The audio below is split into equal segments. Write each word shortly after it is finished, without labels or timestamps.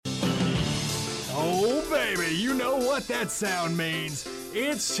baby, you know what that sound means.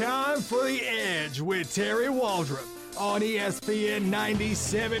 It's time for The Edge with Terry Waldrop on ESPN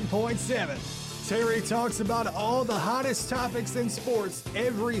 97.7. Terry talks about all the hottest topics in sports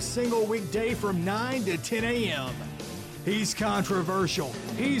every single weekday from 9 to 10 a.m. He's controversial,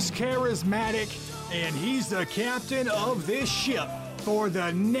 he's charismatic, and he's the captain of this ship for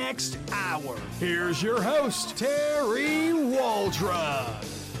the next hour. Here's your host, Terry Waldrop.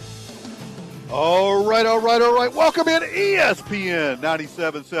 All right. Welcome in ESPN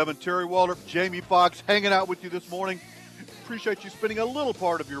 97.7. Terry Waldrop, Jamie Foxx hanging out with you this morning. Appreciate you spending a little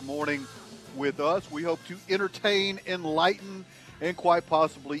part of your morning with us. We hope to entertain, enlighten, and quite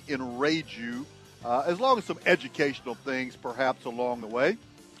possibly enrage you, as long as some educational things perhaps along the way.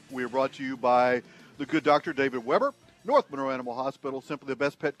 We are brought to you by the good Dr. David Weber, North Monroe Animal Hospital, simply the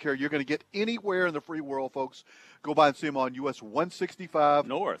best pet care you're going to get anywhere in the free world, folks. Go by and see them on US 165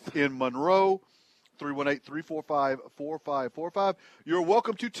 North in Monroe, 318-345-4545. You're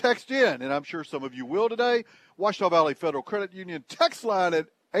welcome to text in, and I'm sure some of you will today. Washita Valley Federal Credit Union text line at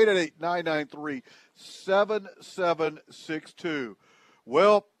 888-993-7762.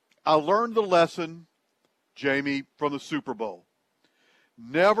 Well, I learned the lesson, Jamie, from the Super Bowl.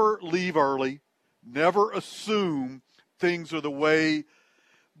 Never leave early. Never assume things are the way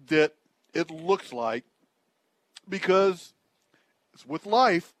that it looks like, because with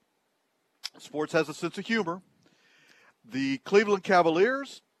life, sports has a sense of humor. The Cleveland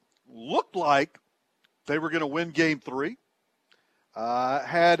Cavaliers looked like they were going to win Game 3.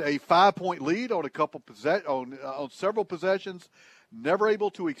 Had a 5-point lead on on several possessions, never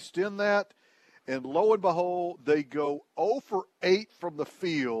able to extend that, and lo and behold, they go 0 for 8 from the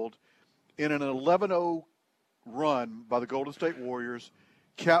field in an 11-0 run by the Golden State Warriors,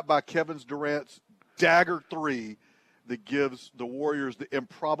 capped by Kevin Durant's dagger 3 that gives the Warriors the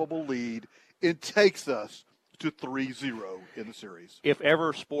improbable lead and takes us to 3-0 in the series. If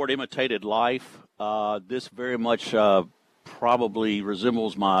ever sport imitated life, this very much probably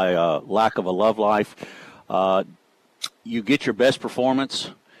resembles my lack of a love life. You get your best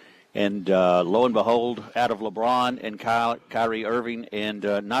performance, and lo and behold, out of LeBron and Kyrie Irving, and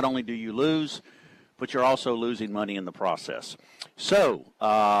not only do you lose, but you're also losing money in the process. So,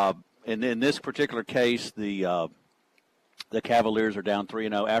 and in this particular case, the Cavaliers are down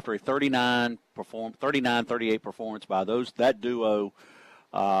 3-0 after a 39-38 performance by that duo.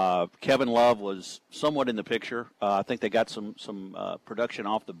 Kevin Love was somewhat in the picture. I think they got some production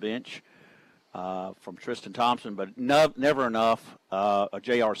off the bench from Tristan Thompson, but never enough.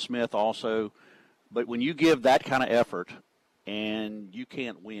 J.R. Smith also. But when you give that kind of effort and you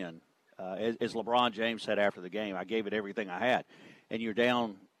can't win, as LeBron James said after the game, I gave it everything I had, and you're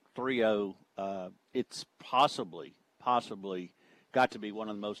down 3-0, it's possibly got to be one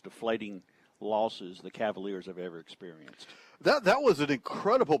of the most deflating losses the Cavaliers have ever experienced. That was an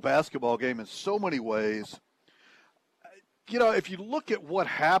incredible basketball game in so many ways. You know, if you look at what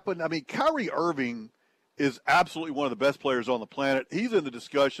happened, I mean, Kyrie Irving is absolutely one of the best players on the planet. He's in the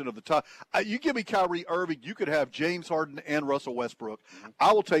discussion of the top. You give me Kyrie Irving, you could have James Harden and Russell Westbrook.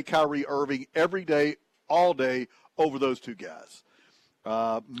 I will take Kyrie Irving every day, all day, over those two guys.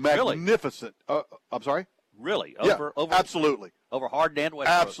 Magnificent. Really? I'm sorry? Really? Over absolutely. Over Harden and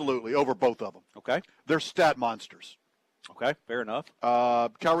Westbrook? Absolutely, over both of them. Okay. They're stat monsters. Okay, fair enough.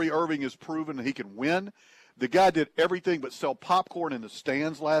 Kyrie Irving has proven that he can win. The guy did everything but sell popcorn in the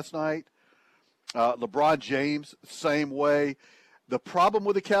stands last night. LeBron James, same way. The problem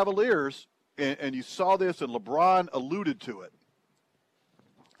with the Cavaliers, and you saw this, and LeBron alluded to it,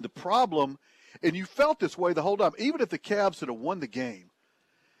 the problem, and you felt this way the whole time, even if the Cavs had won the game,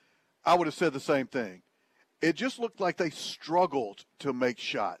 I would have said the same thing. It just looked like they struggled to make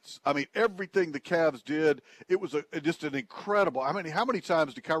shots. I mean, everything the Cavs did, it was just an incredible. I mean, how many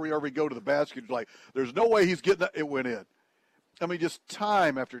times did Kyrie Irving go to the basket? Like, there's no way he's getting that. It went in. I mean, just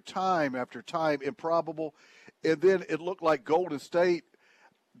time after time after time, improbable. And then it looked like Golden State,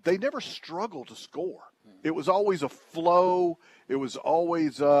 they never struggled to score. It was always a flow. It was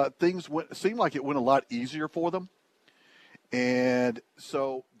always seemed like it went a lot easier for them. And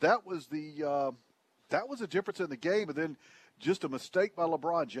so that was a difference in the game. And then just a mistake by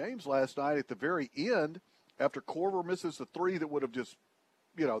LeBron James last night at the very end after Korver misses the three that would have just,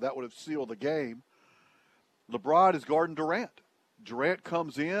 that would have sealed the game. LeBron is guarding Durant. Durant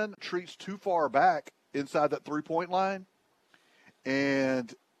comes in, treats too far back inside that three-point line,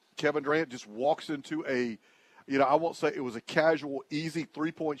 and Kevin Durant just walks into I won't say it was a casual, easy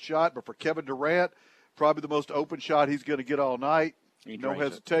three-point shot, but for Kevin Durant, probably the most open shot he's going to get all night. No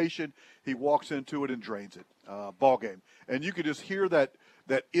hesitation. He walks into it and drains it. Ball game. And you could just hear that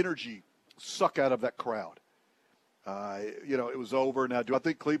energy suck out of that crowd. It was over. Now, do I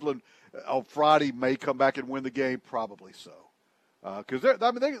think Cleveland on Friday may come back and win the game? Probably so. Because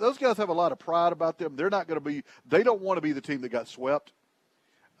those guys have a lot of pride about them. They're not going to be. They don't want to be the team that got swept.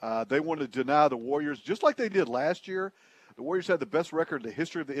 They want to deny the Warriors, just like they did last year. The Warriors had the best record in the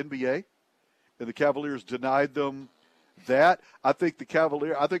history of the NBA, and the Cavaliers denied them that. I think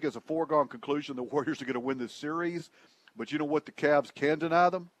it's a foregone conclusion the Warriors are going to win this series. But you know what the Cavs can deny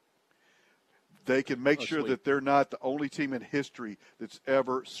them? They can make sure that they're not the only team in history that's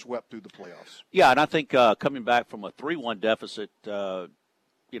ever swept through the playoffs. Yeah, and I think coming back from a 3-1 deficit, was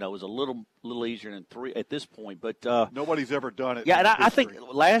a little easier than 3 at this point. But nobody's ever done it. Yeah, and I think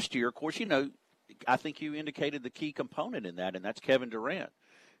last year, of course, I think you indicated the key component in that, and that's Kevin Durant,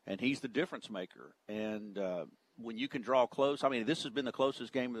 and he's the difference maker. And when you can draw close, this has been the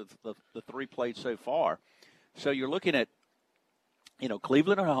closest game of the 3 played so far. So you're looking at,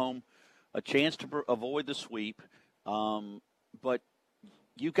 Cleveland at home, a chance to avoid the sweep, but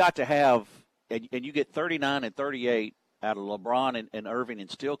you got to have, and you get 39 and 38 out of LeBron and Irving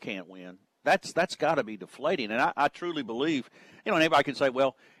and still can't win. That's got to be deflating. And I truly believe, anybody can say,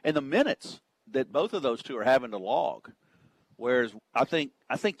 well, in the minutes that both of those two are having to log, whereas I think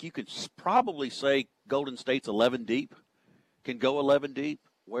you could probably say Golden State's 11 deep, can go 11 deep,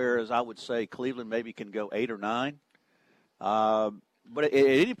 whereas I would say Cleveland maybe can go 8 or 9. But at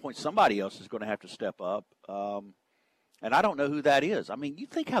any point, somebody else is going to have to step up. And I don't know who that is. You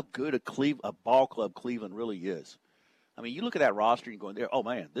think how good a ball club Cleveland really is. You look at that roster and you're going, oh,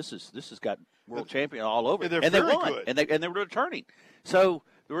 man, this has got world champion all over it. And they won. Good. And they're returning. So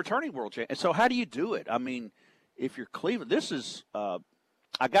the returning world champion. And so how do you do it? If you're Cleveland, this is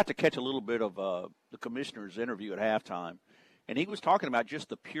I got to catch a little bit of the commissioner's interview at halftime. And he was talking about just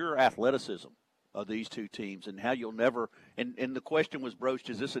the pure athleticism of these two teams and how you'll never – and the question was broached,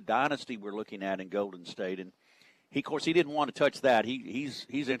 is this a dynasty we're looking at in Golden State? And, of course, he didn't want to touch that. He's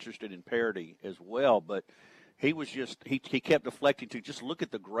interested in parity as well. But he was just – he kept deflecting to just look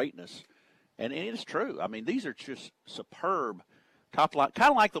at the greatness. And it's true. These are just superb top line,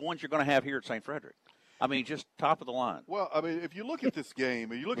 kind of like the ones you're going to have here at St. Frederick. Just top of the line. Well, if you look at this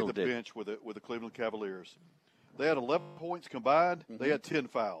game and you look at the bench with the Cleveland Cavaliers, they had 11 points combined. Mm-hmm. They had 10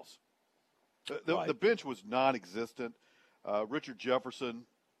 fouls. The bench was non-existent. Richard Jefferson,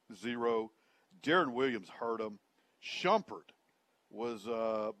 0. Darren Williams hurt him. Shumpert was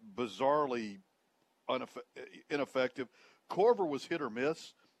bizarrely ineffective. Corver was hit or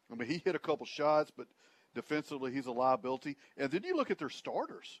miss. He hit a couple shots, but defensively he's a liability. And then you look at their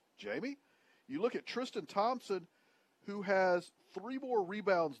starters, Jamie. You look at Tristan Thompson, who has 3 more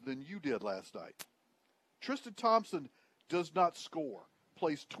rebounds than you did last night. Tristan Thompson does not score.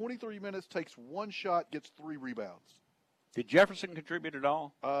 Plays 23 minutes, takes 1 shot, gets 3 rebounds. Did Jefferson contribute at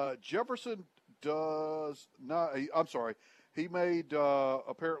all? Jefferson does not. I'm sorry. He made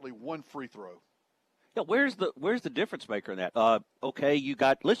apparently 1 free throw. Yeah, where's the difference maker in that? Okay,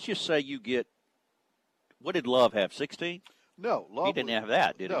 let's just say you get, what did Love have, 16? No, Love he didn't have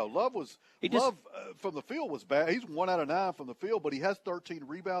that, did he? No, Love from the field was bad. He's 1 out of 9 from the field, but he has 13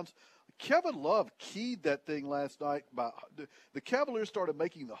 rebounds. Kevin Love keyed that thing last night. The Cavaliers started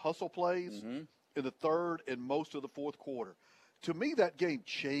making the hustle plays in the third and most of the fourth quarter. To me, that game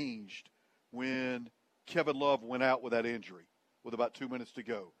changed when Kevin Love went out with that injury with about 2 minutes to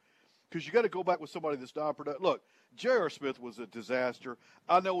go. Because you got to go back with somebody that's non-productive. Look, J.R. Smith was a disaster.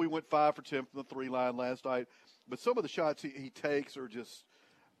 I know we went 5 for 10 from the 3 line last night, but some of the shots he takes are just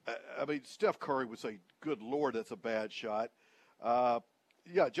Steph Curry would say, good Lord, that's a bad shot.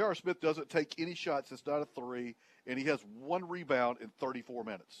 Yeah, J.R. Smith doesn't take any shots. It's not a 3, and he has 1 rebound in 34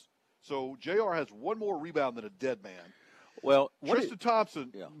 minutes. So J.R. has 1 more rebound than a dead man. Well, Tristan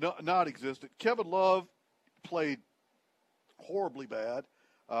Thompson, non-existent. Kevin Love played horribly bad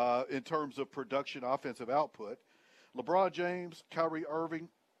in terms of production, offensive output. LeBron James, Kyrie Irving,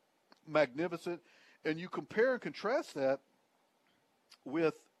 magnificent. And you compare and contrast that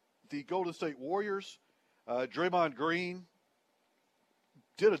with the Golden State Warriors. Draymond Green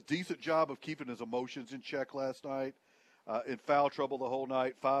did a decent job of keeping his emotions in check last night. In foul trouble the whole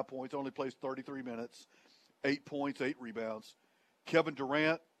night, 5 points, only plays 33 minutes, 8 points, 8 rebounds. Kevin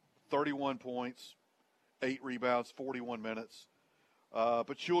Durant, 31 points, 8 rebounds, 41 minutes.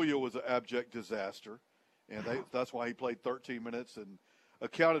 Pachulia was an abject disaster, and that's why he played 13 minutes and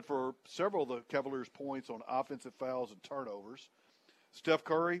accounted for several of the Cavaliers' points on offensive fouls and turnovers. Steph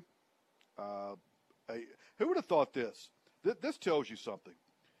Curry, who would have thought this? This tells you something.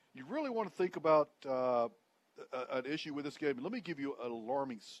 You really want to think about an issue with this game. Let me give you an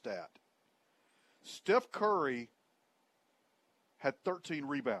alarming stat. Steph Curry had 13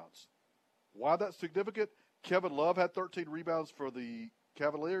 rebounds. Why that's significant? Kevin Love had 13 rebounds for the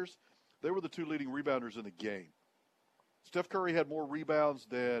Cavaliers. They were the 2 leading rebounders in the game. Steph Curry had more rebounds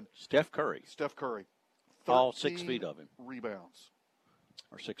than Steph Curry. All 6 feet of him. Rebounds.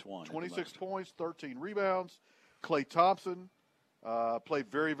 Or 6'1". 26 points, 13 rebounds. Klay Thompson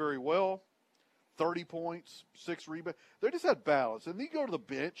played very, very well. 30 points, 6 rebounds. They just had balance. And then you go to the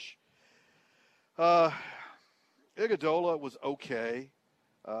bench. Iguodala was okay.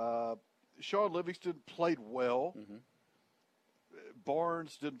 Sean Livingston played well. Mm-hmm.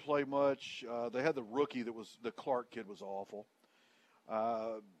 Barnes didn't play much. They had the rookie the Clark kid was awful.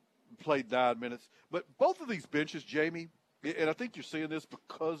 Played 9 minutes. But both of these benches, Jamie, and I think you're seeing this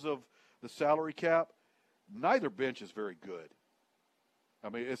because of the salary cap, neither bench is very good. I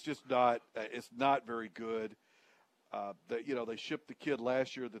mean, it's just not. It's not very good. They shipped the kid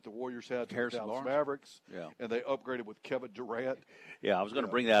last year that the Warriors had to the Dallas Mavericks, and they upgraded with Kevin Durant. Yeah, I was going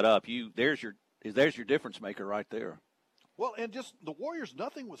to bring that up. There's your difference maker right there. Well, and just the Warriors,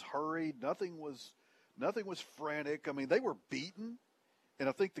 nothing was hurried, nothing was frantic. I mean, they were beaten, and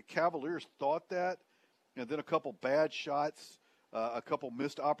I think the Cavaliers thought that, and then a couple bad shots, a couple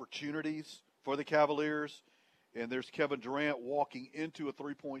missed opportunities for the Cavaliers. And there's Kevin Durant walking into a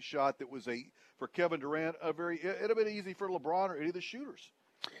three-point shot that was for Kevin Durant, it'd have been easy for LeBron or any of the shooters.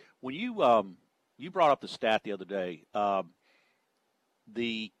 When you brought up the stat the other day,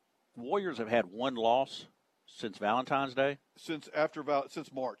 the Warriors have had 1 loss since Valentine's Day? Since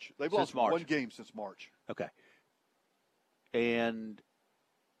March. They've lost 1 game since March. Okay. And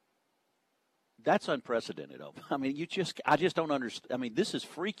that's unprecedented. I mean, I just don't understand. I mean, this is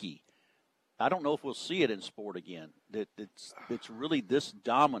freaky. I don't know if we'll see it in sport again. It's really this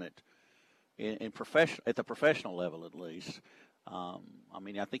dominant in at the professional level, at least. I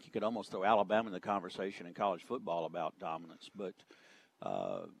mean, I think you could almost throw Alabama in the conversation in college football about dominance. But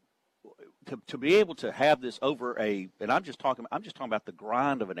to be able to have this over and I'm just talking about the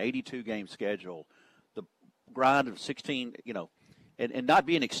grind of an 82 game schedule, the grind of 16, and not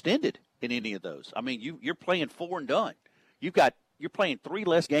being extended in any of those. I mean, you're playing 4 and done. You're playing 3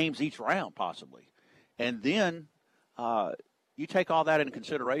 less games each round, possibly. And then you take all that into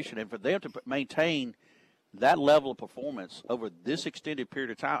consideration. And for them to maintain that level of performance over this extended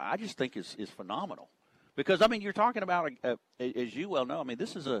period of time, I just think is phenomenal. Because, I mean, you're talking about, as you well know, I mean,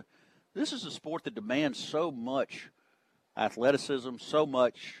 this is a sport that demands so much athleticism, so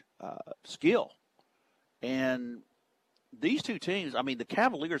much skill. And these two teams, I mean, the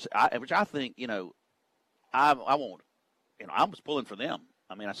Cavaliers, which I think, I won't. I was pulling for them.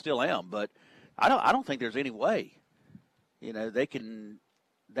 I mean, I still am, but I don't think there's any way, they can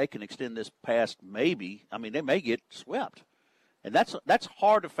extend this past maybe. I mean, they may get swept, and that's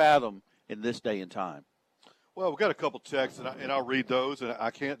hard to fathom in this day and time. Well, we've got a couple texts, and I'll read those, and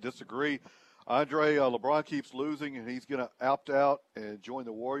I can't disagree. Andre, LeBron keeps losing, and he's going to opt out and join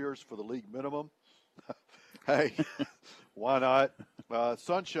the Warriors for the league minimum. Hey, why not?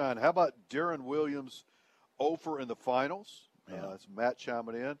 Sunshine, how about Deron Williams? 0 in the finals. That's Matt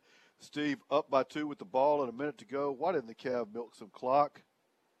chiming in. Steve up by 2 with the ball and a minute to go. Why didn't the Cav milk some clock?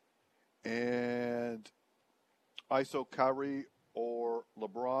 And ISO Kyrie or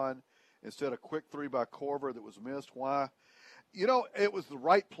LeBron instead of quick 3 by Korver that was missed. Why? It was the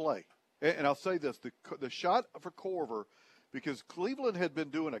right play. And I'll say this, the shot for Korver, because Cleveland had been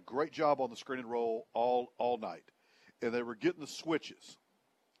doing a great job on the screen and roll all night. And they were getting the switches.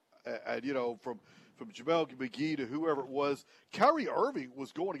 And, from Jamel McGee to whoever it was, Kyrie Irving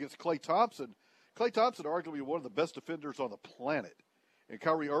was going against Klay Thompson. Klay Thompson, arguably one of the best defenders on the planet. And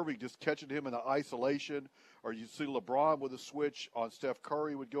Kyrie Irving just catching him in the isolation. Or you see LeBron with a switch on Steph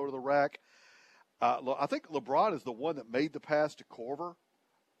Curry would go to the rack. I think LeBron is the one that made the pass to Korver,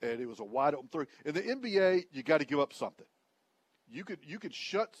 and it was a wide open 3. In the NBA, you got to give up something. You could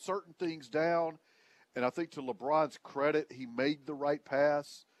shut certain things down, and I think to LeBron's credit, he made the right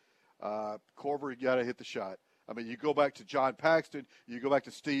pass. Korver, you got to hit the shot. I mean, you go back to John Paxton, you go back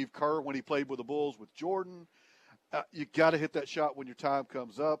to Steve Kerr when he played with the Bulls with Jordan. You got to hit that shot when your time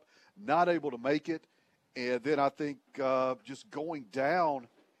comes up. Not able to make it, and then I think just going down.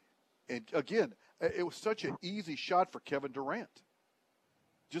 And again, it was such an easy shot for Kevin Durant.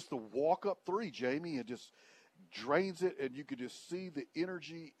 Just the walk-up 3, Jamie, and just drains it, and you could just see the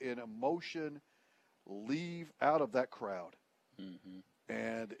energy and emotion leave out of that crowd. Mm-hmm.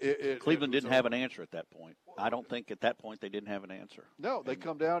 And Cleveland didn't have an answer at that point. I don't think at that point they didn't have an answer. No, they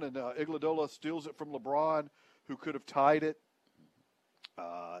come down, and Iguodala steals it from LeBron, who could have tied it.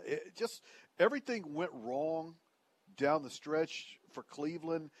 Everything went wrong down the stretch for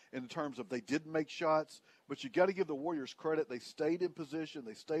Cleveland in terms of they didn't make shots, but you got to give the Warriors credit. They stayed in position.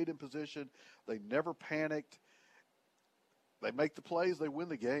 They never panicked. They make the plays. They win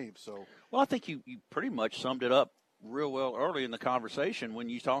the game. So, well, I think you pretty much summed it up real well early in the conversation when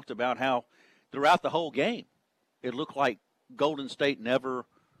you talked about how throughout the whole game it looked like Golden State never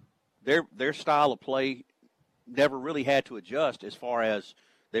their style of play never really had to adjust as far as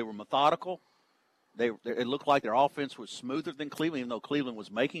they were methodical. It looked like their offense was smoother than Cleveland, even though Cleveland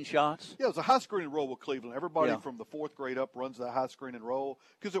was making shots. Yeah, it was a high screen and roll with Cleveland. Everybody from the fourth grade up runs that high screen and roll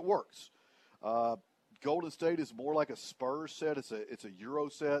because it works. Golden State is more like a Spurs set. It's a Euro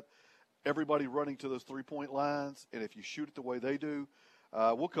set. Everybody running to those three-point lines, and if you shoot it the way they do,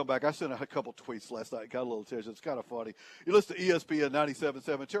 we'll come back. I sent a couple tweets last night. Got a little attention. It's kind of funny. You listen to ESPN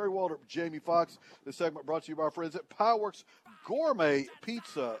 97.7. Terry Waldrop, Jamie Foxx. This segment brought to you by our friends at Powerworks Gourmet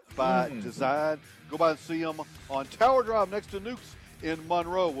Pizza by Design. Go by and see them on Tower Drive next to Nukes in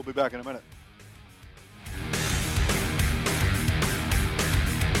Monroe. We'll be back in a minute.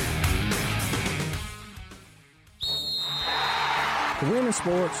 To win in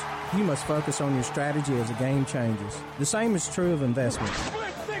sports, you must focus on your strategy as the game changes. The same is true of investment.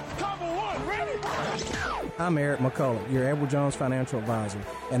 I'm Eric McCullough, your Edward Jones financial advisor,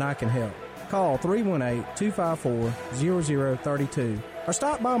 and I can help. Call 318-254-0032 or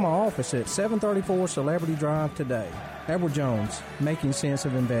stop by my office at 734 Celebrity Drive today. Edward Jones, making sense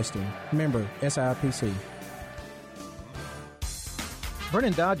of investing. Member SIPC.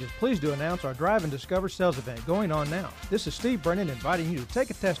 Brennan Dodge is pleased to announce our Drive and Discover sales event going on now. This is Steve Brennan inviting you to take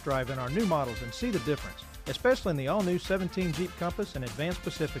a test drive in our new models and see the difference, especially in the all-new 17 Jeep Compass and Advanced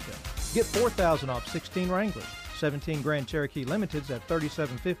Pacifica. Get $4,000 off 16 Wranglers, 17 Grand Cherokee Limiteds at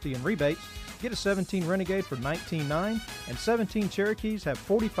 $3,750 in rebates. Get a 17 Renegade for $19,900 and 17 Cherokees have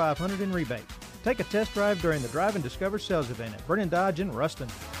 $4,500 in rebates. Take a test drive during the Drive and Discover sales event at Brennan Dodge in Ruston.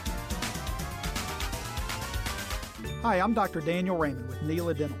 Hi, I'm Dr. Daniel Raymond with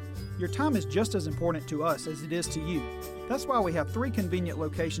Neela Dental. Your time is just as important to us as it is to you. That's why we have 3 convenient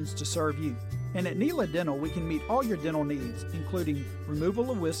locations to serve you. And at Neela Dental, we can meet all your dental needs, including removal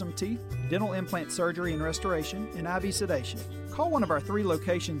of wisdom teeth, dental implant surgery and restoration, and IV sedation. Call one of our 3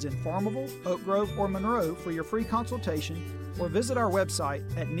 locations in Farmville, Oak Grove, or Monroe for your free consultation, or visit our website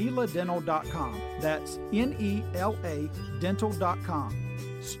at neeladental.com. That's N-E-L-A dental.com.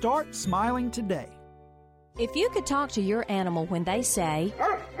 Start smiling today. If you could talk to your animal when they say,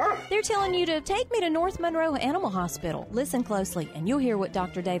 they're telling you to take me to North Monroe Animal Hospital, listen closely and you'll hear what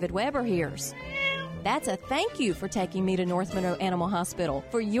Dr. David Weber hears. That's a thank you for taking me to North Monroe Animal Hospital.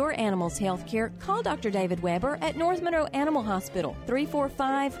 For your animal's health care, call Dr. David Weber at North Monroe Animal Hospital,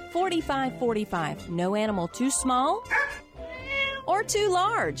 345-4545. No animal too small or too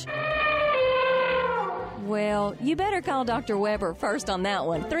large. Well, you better call Dr. Weber first on that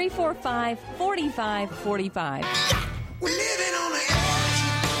one. 345-4545.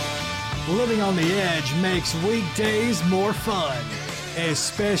 Living on the edge makes weekdays more fun,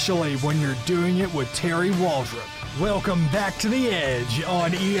 especially when you're doing it with Terry Waldrop. Welcome back to The Edge on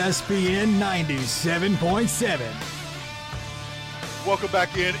ESPN 97.7. Welcome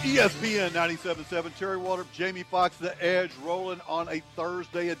back in ESPN 97.7. Terry Waldrop, Jamie Foxx, The Edge, rolling on a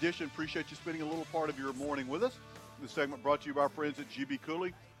Thursday edition. Appreciate you spending a little part of your morning with us. This segment brought to you by our friends at GB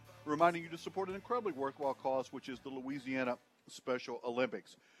Cooley, reminding you to support an incredibly worthwhile cause, which is the Louisiana Special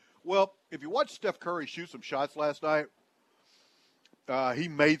Olympics. Well, if you watched Steph Curry shoot some shots last night, he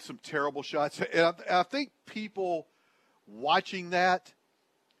made some terrible shots. And I think people watching that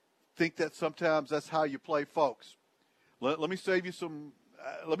think that sometimes that's how you play, folks. Let me save you some.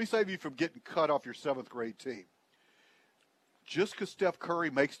 Let me save you from getting cut off your 7th grade team. Just because Steph Curry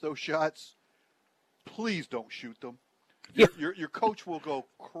makes those shots, please don't shoot them. Your coach will go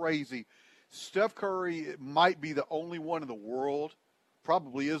crazy. Steph Curry might be the only one in the world,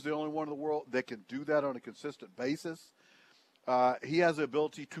 probably is the only one in the world that can do that on a consistent basis. He has the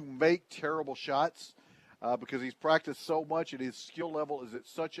ability to make terrible shots because he's practiced so much and his skill level is at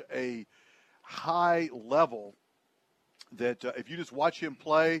such a high level that if you just watch him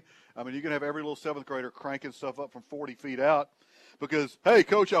play, I mean, you're going to have every little 7th grader cranking stuff up from 40 feet out because, hey,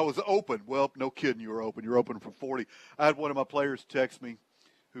 Coach, I was open. Well, no kidding, you were open. You're open from 40. I had one of my players text me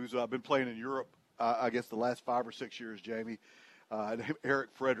who's been playing in Europe, I guess, the last 5 or 6 years, Jamie, Eric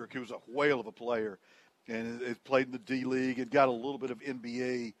Frederick, who's a whale of a player and has played in the D-League and got a little bit of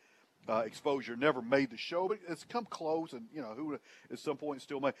NBA exposure, never made the show, but it's come close, and, you know, who at some point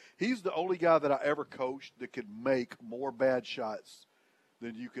still made. He's the only guy that I ever coached that could make more bad shots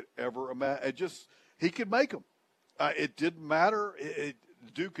than you could ever imagine. He could make them. It didn't matter.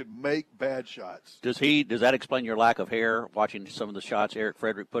 The dude could make bad shots. Does that explain your lack of hair watching some of the shots Eric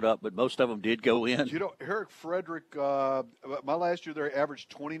Frederick put up? But most of them did go in. You know, Eric Frederick, my last year there, averaged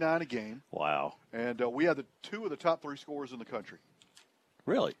 29 a game. Wow. And we had two of the top 3 scorers in the country.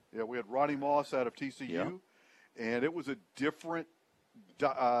 Really? Yeah, we had Ronnie Moss out of TCU, and it was a different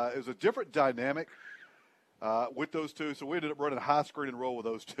dynamic with those two. So we ended up running a high screen and roll with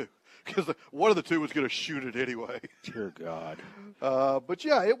those two because one of the two was going to shoot it anyway. Dear God. But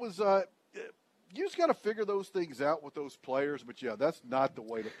yeah, it was. You just got to figure those things out with those players. But yeah, that's not the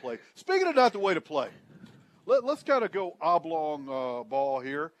way to play. Speaking of not the way to play, let's kind of go oblong ball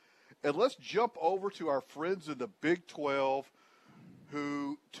here, and let's jump over to our friends in the Big 12,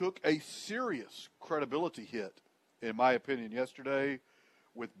 who took a serious credibility hit, in my opinion, yesterday,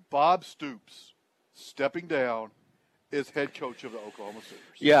 with Bob Stoops stepping down as head coach of the Oklahoma Sooners.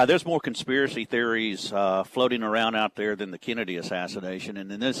 Yeah, there's more conspiracy theories floating around out there than the Kennedy assassination. And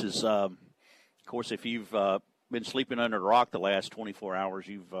then this is, of course, if you've been sleeping under a rock the last 24 hours,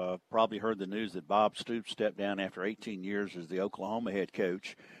 you've probably heard the news that Bob Stoops stepped down after 18 years as the Oklahoma head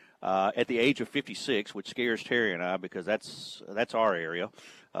coach at the age of 56, which scares Terry and I because that's our area.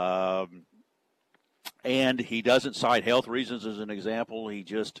 And he doesn't cite health reasons as an example. He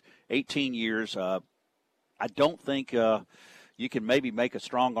just 18 years. I don't think you can maybe make a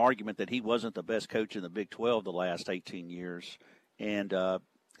strong argument that he wasn't the best coach in the Big 12 the last 18 years, and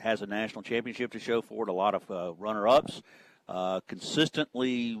has a national championship to show for it. A lot of runner-ups,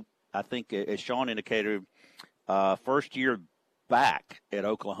 consistently. I think, as Sean indicated, first year back at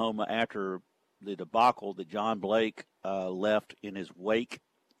Oklahoma after the debacle that John Blake left in his wake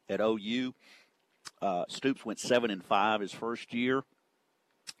at OU. Stoops went 7-5 his first year.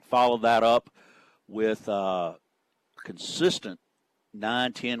 Followed that up with consistent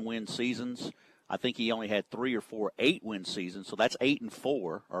 9-10 win seasons. I think he only had 3 or 4 8-win seasons, so that's 8-4,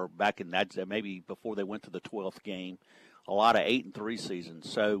 or back in that maybe before they went to the 12th game. A lot of 8-3 seasons.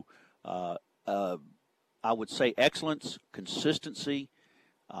 So I would say excellence, consistency.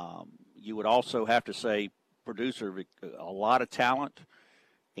 You would also have to say producer, a lot of talent.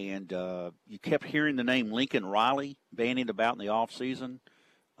 And you kept hearing the name Lincoln Riley bandied about in the offseason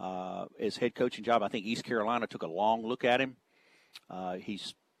as head coaching job. I think East Carolina took a long look at him.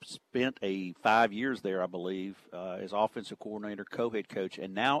 He's spent 5 years there, I believe, as offensive coordinator, co-head coach,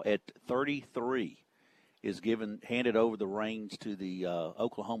 and now at 33 is handed over the reins to the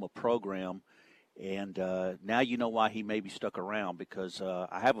Oklahoma program. And now you know why he may be stuck around, because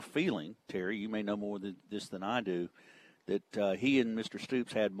I have a feeling, Terry, you may know more than I do, that he and Mr.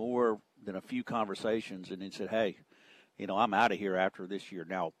 Stoops had more than a few conversations, and he said, hey, I'm out of here after this year.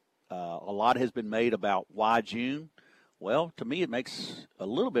 Now, a lot has been made about why June. Well, to me, it makes a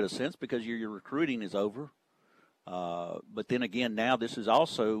little bit of sense because your recruiting is over. But then again, now this is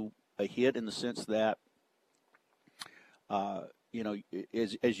also a hit in the sense that, as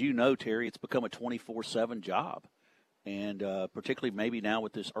you know, Terry, it's become a 24/7 job. And particularly maybe now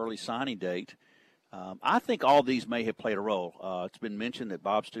with this early signing date, I think all these may have played a role. It's been mentioned that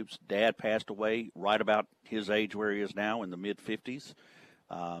Bob Stoops' dad passed away right about his age where he is now, in the mid-50s.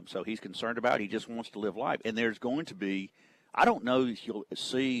 So he's concerned about it. He just wants to live life. And there's going to be, I don't know if you'll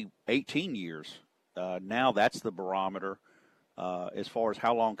see 18 years. Now that's the barometer as far as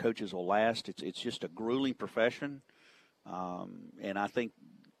how long coaches will last. It's just a grueling profession. And I think,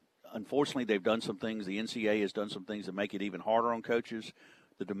 unfortunately, they've done some things. The NCAA has done some things that make it even harder on coaches.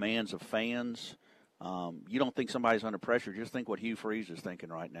 The demands of fans. You don't think somebody's under pressure. Just think what Hugh Freeze is thinking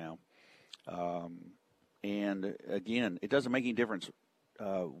right now. And, again, it doesn't make any difference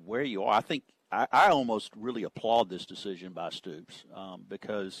where you are. I think I almost really applaud this decision by Stoops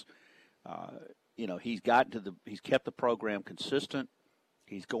because, he's kept the program consistent.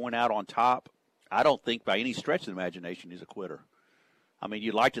 He's going out on top. I don't think by any stretch of the imagination he's a quitter. I mean,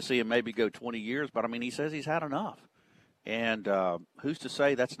 you'd like to see him maybe go 20 years, but, he says he's had enough. And who's to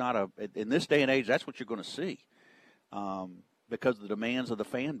say that's not in this day and age, that's what you're going to see because of the demands of the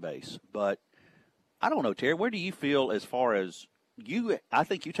fan base. But I don't know, Terry, where do you feel as far as I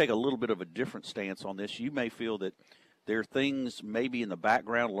think you take a little bit of a different stance on this. You may feel that there are things maybe in the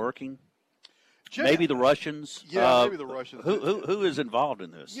background lurking. Maybe the Russians. Yeah, maybe the Russians. Who is involved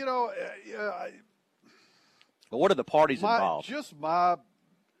in this? But what are the parties involved? Just my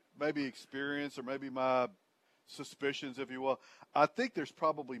maybe experience or maybe my suspicions, if you will. I think there's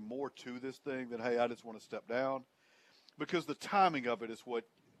probably more to this thing than, hey, I just want to step down, because the timing of it is what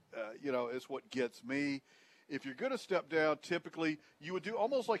is what gets me. If you're going to step down, typically you would do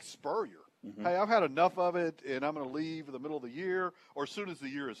almost like Spurrier. Mm-hmm. Hey, I've had enough of it, and I'm going to leave in the middle of the year, or as soon as the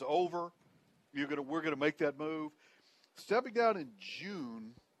year is over, we're going to make that move. stepping down in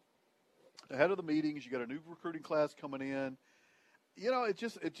June, ahead of the meetings, you got a new recruiting class coming in. It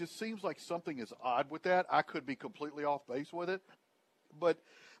just seems like something is odd with that. I could be completely off base with it. But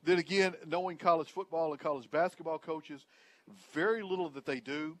then again, knowing college football and college basketball coaches, very little that they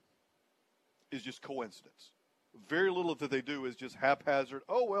do is just coincidence. Very little that they do is just haphazard.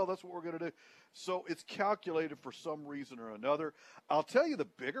 Oh, well, that's what we're going to do. So it's calculated for some reason or another. I'll tell you the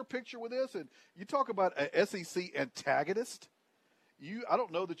bigger picture with this, and you talk about an SEC antagonist. I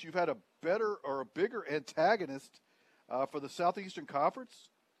don't know that you've had a better or a bigger antagonist for the Southeastern Conference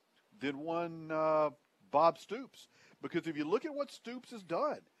than one Bob Stoops. Because if you look at what Stoops has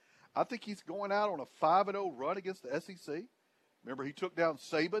done, I think he's going out on a 5-0 run against the SEC. Remember, he took down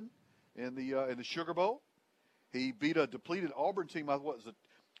Saban in the Sugar Bowl. He beat a depleted Auburn team.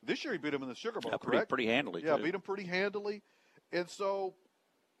 This year he beat him in the Sugar Bowl, correct? Pretty handily, yeah, too. Beat him pretty handily. And so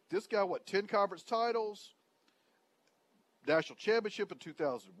this guy, 10 conference titles, national championship in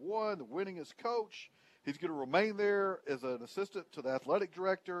 2001, the winningest coach. He's going to remain there as an assistant to the athletic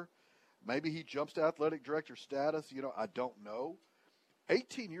director. Maybe he jumps to athletic director status. I don't know.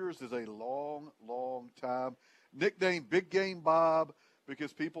 18 years is a long, long time. Nicknamed Big Game Bob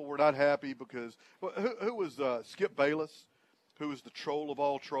because people were not happy because who was Skip Bayless, who was the troll of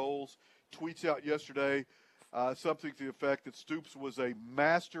all trolls, tweets out yesterday something to the effect that Stoops was a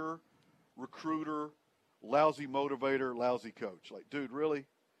master recruiter, lousy motivator, lousy coach. Like, dude, really?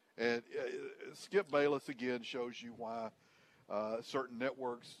 And Skip Bayless, again, shows you why certain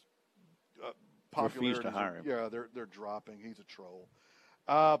networks refuse to hire him. Yeah, they're dropping. He's a troll.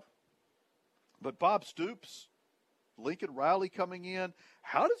 But Bob Stoops, Lincoln Riley coming in.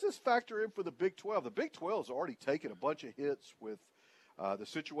 How does this factor in for the Big 12? The Big 12 has already taken a bunch of hits with the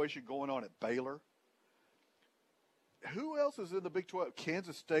situation going on at Baylor. Who else is in the Big 12?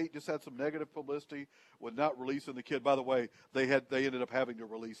 Kansas State just had some negative publicity with not releasing the kid. By the way, they ended up having to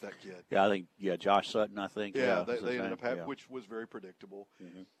release that kid. Yeah, I think Josh Sutton, I think. Yeah, they ended up having, which was very predictable.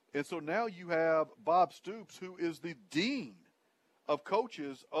 Mm-hmm. And so now you have Bob Stoops, who is the dean of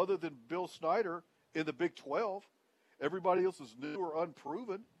coaches other than Bill Snyder in the Big 12. Everybody else is new or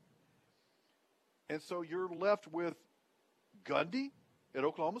unproven. And so you're left with Gundy at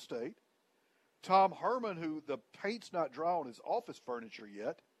Oklahoma State, Tom Herman, who the paint's not dry on his office furniture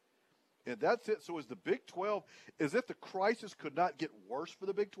yet, and that's it. So is the Big 12, as if the crisis could not get worse for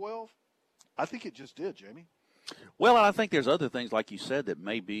the Big 12? I think it just did, Jamie. Well, I think there's other things, like you said, that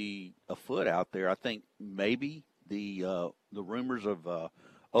may be afoot out there. I think maybe the rumors of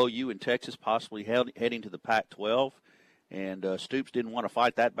OU and Texas possibly heading to the Pac-12, and Stoops didn't want to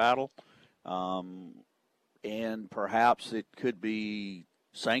fight that battle. And perhaps it could be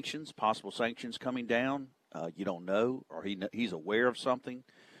possible sanctions coming down. You don't know, or he's aware of something.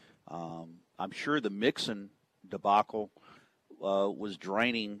 I'm sure the Mixon debacle was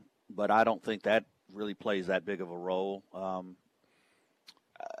draining, but I don't think that really plays that big of a role.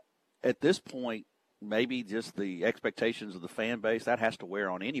 At this point, maybe just the expectations of the fan base, that has to wear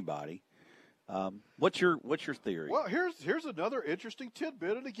on anybody. What's your theory? Well, here's another interesting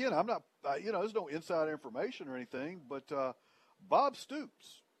tidbit, and again, I'm not, there's no inside information or anything, but Bob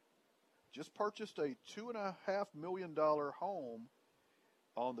Stoops just purchased a $2.5 million home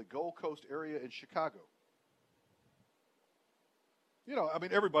on the Gold Coast area in Chicago.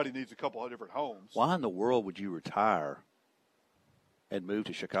 Everybody needs a couple of different homes. Why in the world would you retire and move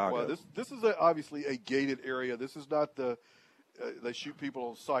to Chicago? Well, this is obviously a gated area. This is not the they shoot people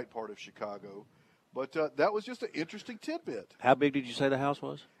on sight part of Chicago. But that was just an interesting tidbit. How big did you say the house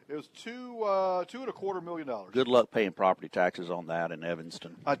was? It was $2.25 million. Good luck paying property taxes on that in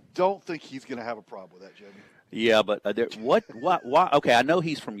Evanston. I don't think he's going to have a problem with that, Jamie. Yeah, but why? Okay, I know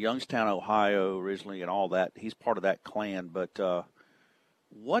he's from Youngstown, Ohio originally and all that. He's part of that clan. But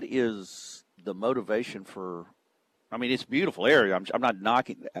what is the motivation for – it's a beautiful area. I'm not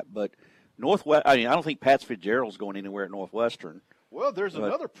knocking that. But Northwest – I don't think Pat Fitzgerald's going anywhere at Northwestern. Well, there's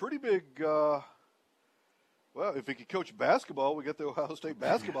another pretty big well, if he could coach basketball, we got the Ohio State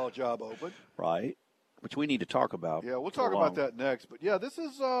basketball job open. Right, which we need to talk about. Yeah, we'll talk about that next. But, yeah, this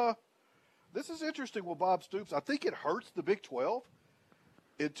is interesting with Bob Stoops. I think it hurts the Big 12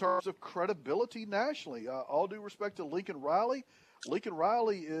 in terms of credibility nationally. All due respect to Lincoln Riley. Lincoln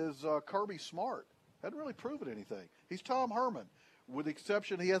Riley is Kirby Smart. Hasn't really proven anything. He's Tom Herman, with the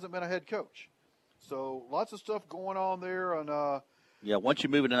exception he hasn't been a head coach. So lots of stuff going on there. And yeah, once you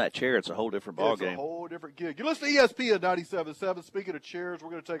move into that chair, it's a whole different ballgame. It's a whole different gig. You listen to ESPN 97.7. Speaking of chairs,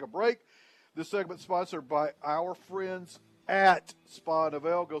 we're going to take a break. This segment sponsored by our friends at Spa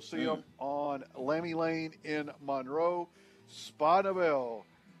Novell. Go see them on Lammy Lane in Monroe. Spa Novell,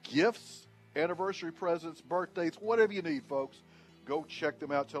 gifts anniversary presents, birthdays, whatever you need, folks. Go check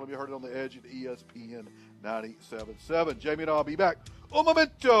them out. Tell them you heard it on the Edge at ESPN 97.7. Jamie and I'll be back. Un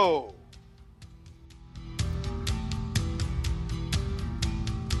momento.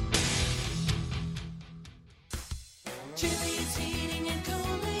 Chili's heating and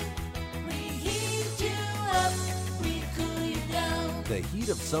cooling. We heat you up, we cool you down. The heat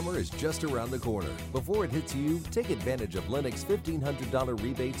of summer is just around the corner. Before it hits you, take advantage of Lennox $1,500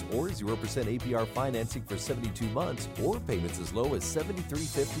 rebates or 0% APR financing for 72 months or payments as low as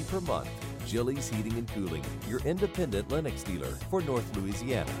 $73.50 per month. Chili's Heating and Cooling, your independent Lennox dealer for North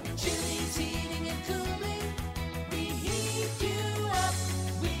Louisiana. Chili's heating and cooling. We heat you up,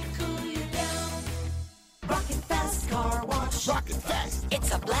 we cool you down. Rocket Fast Car Wash. Rocket Fast.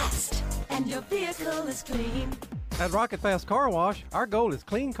 It's a blast. And your vehicle is clean. At Rocket Fast Car Wash, our goal is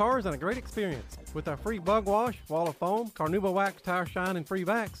clean cars and a great experience. With our free bug wash, wall of foam, Carnauba wax, tire shine, and free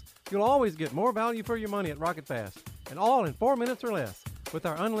vacs, you'll always get more value for your money at Rocket Fast, and all in 4 minutes or less. With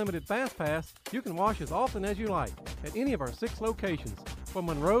our unlimited Fast Pass, you can wash as often as you like at any of our 6 locations, from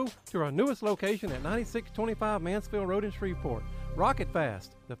Monroe to our newest location at 9625 Mansfield Road in Shreveport. Rocket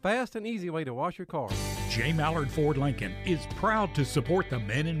Fast, the fast and easy way to wash your car. J. Mallard Ford Lincoln is proud to support the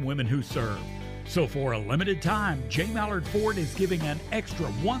men and women who serve. So for a limited time, J. Mallard Ford is giving an extra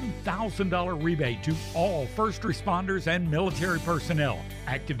 $1,000 rebate to all first responders and military personnel,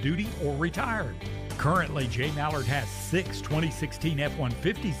 active duty or retired. Currently, J. Mallard has 6 2016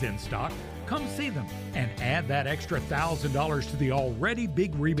 F-150s in stock. Come see them and add that extra $1,000 to the already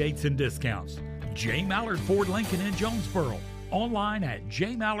big rebates and discounts. J. Mallard Ford Lincoln in Jonesboro. Online at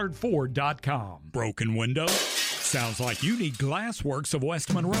jmallardford.com. Broken window? Sounds like you need Glassworks of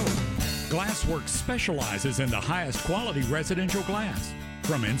West Monroe. Glassworks specializes in the highest quality residential glass.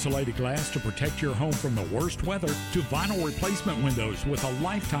 From insulated glass to protect your home from the worst weather, to vinyl replacement windows with a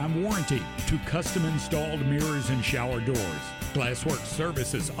lifetime warranty, to custom installed mirrors and shower doors. Glassworks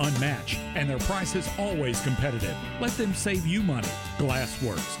service is unmatched, and their price is always competitive. Let them save you money.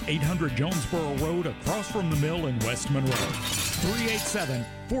 Glassworks, 800 Jonesboro Road, across from the mill in West Monroe.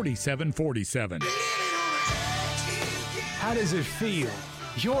 387-4747. How does it feel?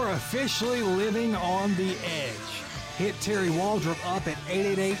 You're officially living on the edge. Hit Terry Waldrop up at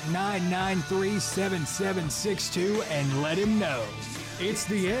 888-993-7762 and let him know. It's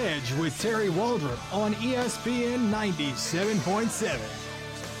The Edge with Terry Waldrop on ESPN 97.7.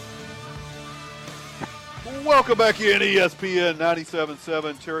 Welcome back in ESPN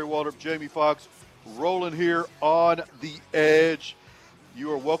 97.7. Terry Waldrop, Jamie Foxx, rolling here on The Edge. You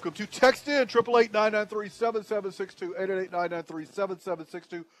are welcome to text in 888-993-7762,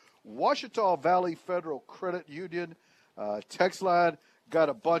 888-993-7762. Ouachita Valley Federal Credit Union text line, got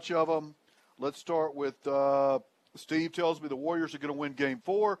a bunch of them. Let's start with Steve tells me the Warriors are going to win Game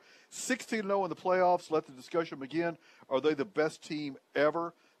 4. 16-0 in the playoffs. Let the discussion begin. Are they the best team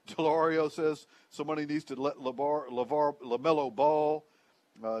ever? Delario says somebody needs to let LaMelo Ball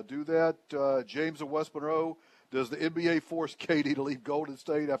do that. James of West Monroe, does the NBA force KD to leave Golden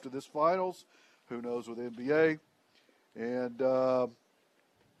State after this finals? Who knows with the NBA? And,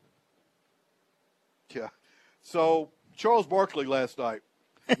 yeah. So, Charles Barkley last night,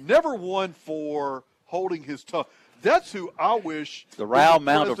 never won for holding his tongue. That's who I wish the round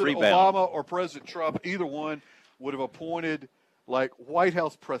mound of President rebound. Obama or President Trump, either one, would have appointed like White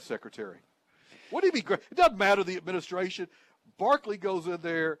House press secretary. Wouldn't he be great? It doesn't matter the administration. Barkley goes in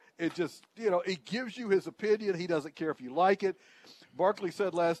there and just, he gives you his opinion. He doesn't care if you like it. Barkley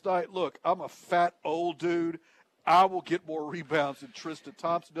said last night, look, I'm a fat old dude. I will get more rebounds than Tristan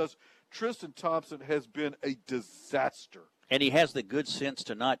Thompson does. Tristan Thompson has been a disaster. And he has the good sense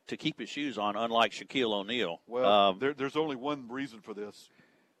to keep his shoes on, unlike Shaquille O'Neal. Well, there's only one reason for this.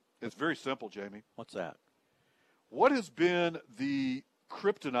 It's very simple, Jamie. What's that? What has been the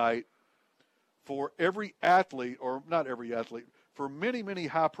kryptonite for every athlete, or not every athlete, for many, many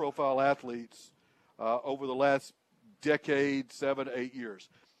high-profile athletes over the last decade, 7 to 8 years?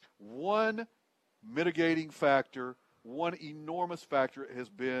 One mitigating factor, one enormous factor has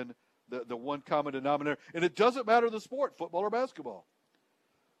been the one common denominator. And it doesn't matter the sport, football or basketball.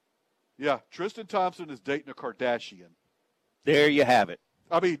 Yeah, Tristan Thompson is dating a Kardashian. There you have it.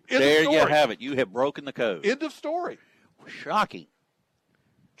 I mean, there you have it. You have broken the code. End of story. Shocking.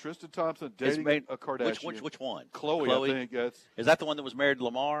 Tristan Thompson dating a Kardashian. Which one? Chloe, I think. Yes. Is that the one that was married to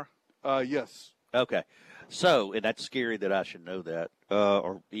Lamar? Yes. Okay. So, and that's scary that I should know that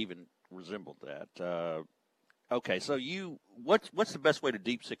or even resembled that. Okay, so what's the best way to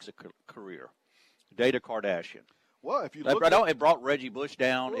deep six a career? Date a Kardashian. Well, if you look at it brought Reggie Bush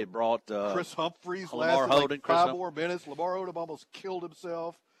down. It brought Chris Humphries Lamar lasted Holden, like 5 more minutes. Lamar Odom almost killed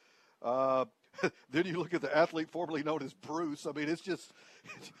himself. Then you look at the athlete formerly known as Bruce. I mean, it's just,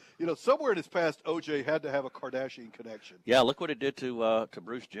 somewhere in his past, OJ had to have a Kardashian connection. Yeah, look what it did to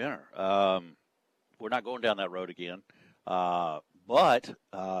Bruce Jenner. We're not going down that road again. But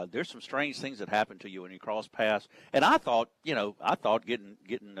there's some strange things that happen to you when you cross paths. And I thought getting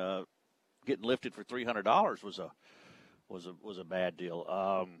lifted for $300 was a bad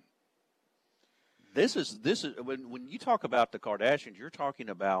deal. This is when you talk about the Kardashians, you're talking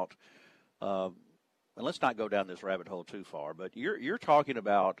about. And let's not go down this rabbit hole too far, but you're talking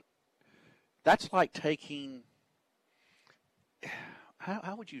about. That's like taking.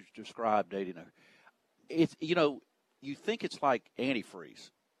 How would you describe dating a? It's you think it's like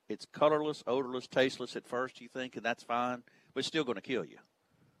antifreeze. It's colorless, odorless, tasteless at first, you think, and that's fine, but it's still going to kill you,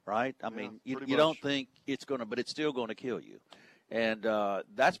 right? I mean, you don't think it's going to, but it's still going to kill you. And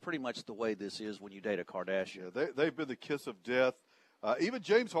that's pretty much the way this is when you date a Kardashian. Yeah, they've been the kiss of death. Even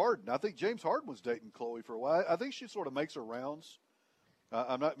James Harden. I think James Harden was dating Khloe for a while. I think she sort of makes her rounds.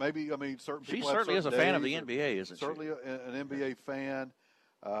 I'm not. Maybe. I mean, certain people. She certainly is a fan of the NBA, isn't she? Certainly an NBA fan.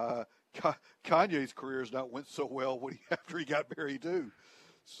 Kanye's career has not went so well after he got married too.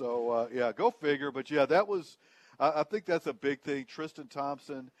 So go figure. But that was. I think that's a big thing. Tristan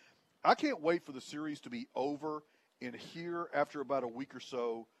Thompson. I can't wait for the series to be over and hear after about a week or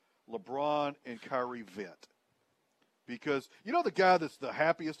so, LeBron and Kyrie vent. Because the guy that's the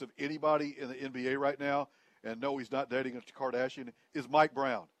happiest of anybody in the NBA right now, and no, he's not dating a Kardashian, is Mike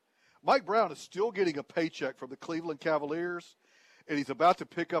Brown. Mike Brown is still getting a paycheck from the Cleveland Cavaliers, and he's about to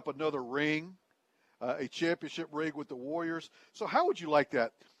pick up another ring, a championship ring with the Warriors. So how would you like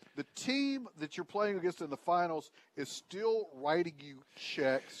that? The team that you're playing against in the finals is still writing you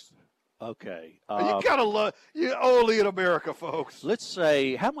checks. Okay. You gotta love you only in America, folks. Let's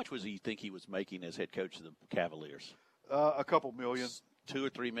say, how much was he think he was making as head coach of the Cavaliers? A couple million. 2 or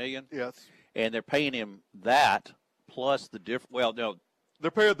 3 million? Yes. And they're paying him that plus the difference. Well, no. They're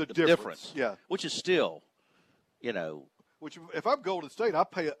paying the difference. Yeah. Which is still, Which, if I'm Golden State,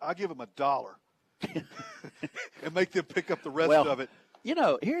 I give them $1 and make them pick up the rest of it.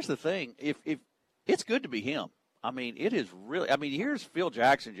 Here's the thing. If it's good to be him. I mean, it is really. I mean, here's Phil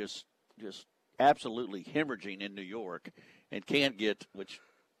Jackson just absolutely hemorrhaging in New York, and can get which.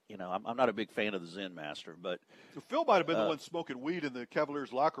 I'm not a big fan of the Zen Master, but Phil might have been the one smoking weed in the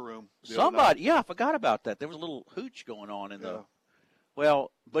Cavaliers locker room. Somebody, I forgot about that. There was a little hooch going on in the.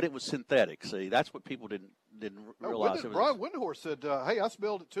 Well, but it was synthetic. See, that's what people didn't realize. Brian Windhorst said, "Hey, I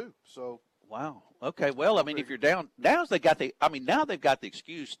smelled it too." So. Wow. Okay. Well, I mean, if you're down, now they've got the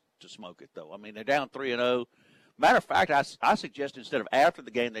excuse to smoke it, though. I mean, they're down 3-0. Matter of fact, I suggest instead of after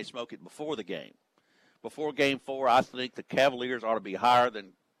the game, they smoke it before the game. Before Game 4, I think the Cavaliers ought to be higher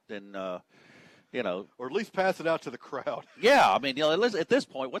than or at least pass it out to the crowd. Yeah, I mean, at this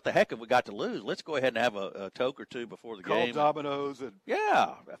point, what the heck have we got to lose? Let's go ahead and have a toke or two before the game. Call dominoes and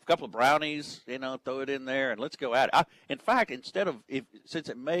a couple of brownies, throw it in there and let's go at it. In fact, since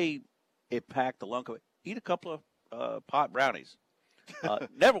it may impact the lung, eat a couple of pot brownies.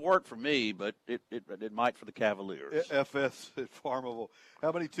 Never worked for me, but it might for the Cavaliers. FS at Farmville.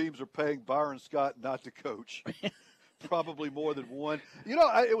 How many teams are paying Byron Scott not to coach? Probably more than one.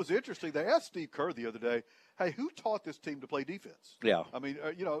 It was interesting. They asked Steve Kerr the other day, hey, who taught this team to play defense? Yeah. I mean,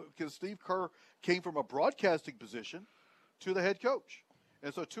 because Steve Kerr came from a broadcasting position to the head coach.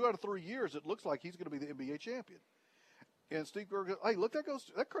 And so 2 out of 3 years, it looks like he's going to be the NBA champion. And Steve Kerr goes, hey, look,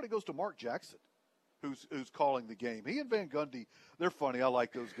 that credit goes to Mark Jackson, who's calling the game. He and Van Gundy, they're funny. I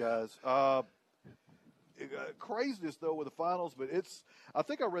like those guys. Craziness, though, with the finals, but I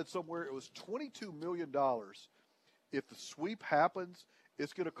think I read somewhere it was $22 million. If the sweep happens,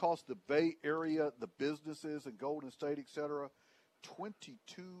 it's going to cost the Bay Area, the businesses and Golden State, et cetera, $22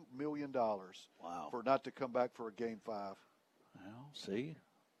 million for not to come back for a Game 5. Well, see.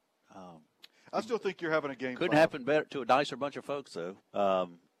 I still think you're having a Game 5. Couldn't happen better to a nicer bunch of folks, though,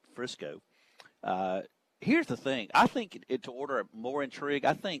 Frisco. Here's the thing. I think to order more intrigue,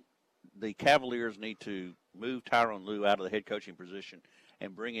 I think the Cavaliers need to move Tyronn Lue out of the head coaching position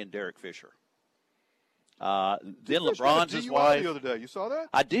and bring in Derek Fisher. Then LeBron's his wife. The other day, you saw that?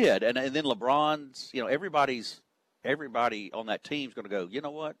 I did, and then LeBron's. Everybody on that team's going to go. You know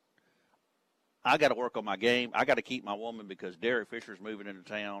what? I got to work on my game. I got to keep my woman because Derek Fisher's moving into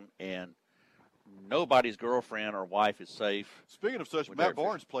town, and nobody's girlfriend or wife is safe. Speaking of such, Matt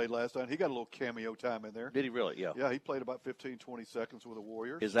Barnes played last night. He got a little cameo time in there. Did he really? Yeah. Yeah, he played about 15, 20 seconds with the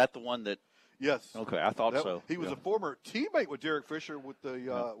Warriors. Is that the one that? Yes. Okay, I thought so. He was a former teammate with Derek Fisher with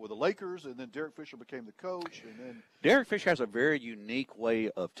the Lakers, and then Derek Fisher became the coach. And then Derek Fisher has a very unique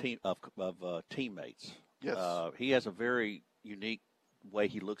way of teammates. Yes. He has a very unique way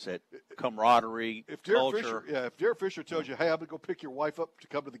he looks at camaraderie, If Derek culture. Fisher, if Derek Fisher tells you, hey, I'm going to go pick your wife up to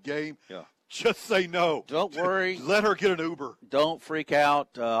come to the game, Yeah. just say no. Don't worry. Let her get an Uber. Don't freak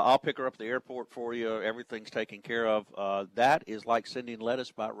out. I'll pick her up at the airport for you. Everything's taken care of. That is like sending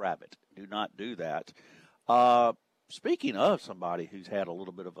lettuce by rabbit. Do not do that. Speaking of somebody who's had a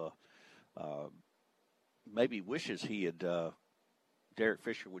little bit of a maybe wishes he had Derek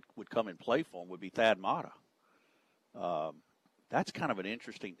Fisher would come and play for him would be Thad Matta. That's kind of an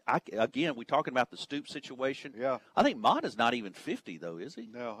interesting. Again, we're talking about the Stoops situation. Yeah. I think Matta's not even 50, though, is he?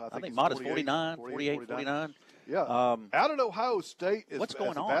 No, I think Matta's 49, 49. Yeah. Out at Ohio State, what's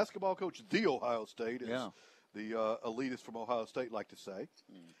going as a on? Basketball coach, the Ohio State, as the elitists from Ohio State like to say.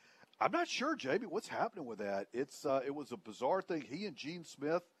 I'm not sure, Jamie, what's happening with that. It was a bizarre thing. He and Gene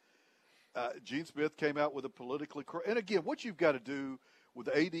Smith came out with a politically – and, again, what you've got to do with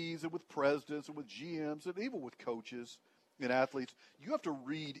ADs and with presidents and with GMs and even with coaches and athletes, you have to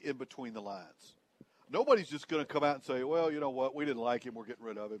read in between the lines. Nobody's just going to come out and say, well, you know what, we didn't like him, we're getting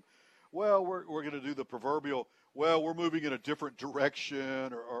rid of him. Well, we're going to do the proverbial, well, we're moving in a different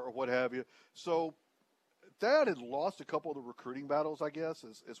direction or what have you. So Thad had lost a couple of the recruiting battles, I guess,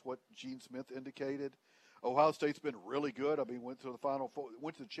 is what Gene Smith indicated. Ohio State's been really good. I mean, went to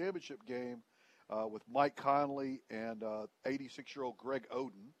the championship game with Mike Conley and 86-year-old Greg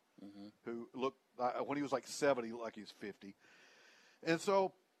Oden, who looked when he was like 70, he looked like he was 50. And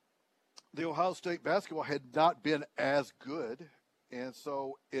so the Ohio State basketball had not been as good. And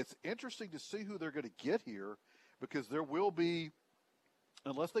so it's interesting to see who they're going to get here because there will be,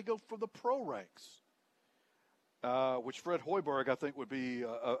 unless they go for the pro ranks, which Fred Hoiberg I think would be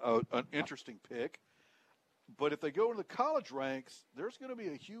an interesting pick. But if they go to the college ranks, there's going to be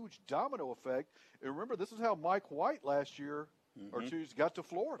a huge domino effect. And remember, this is how Mike White last year or two got to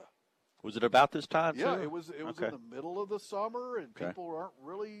Florida. Was it about this time, Yeah, too? it was Okay. in the middle of the summer, and people aren't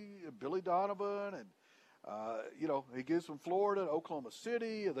really Billy Donovan. And, he gives from Florida to Oklahoma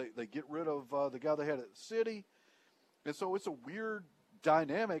City. And they get rid of the guy they had at City. And so it's a weird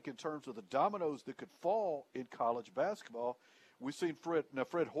dynamic in terms of the dominoes that could fall in college basketball. We've seen Fred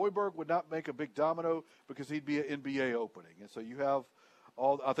Hoiberg would not make a big domino because he'd be an NBA opening. And so you have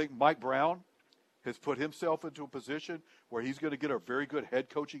I think Mike Brown has put himself into a position where he's going to get a very good head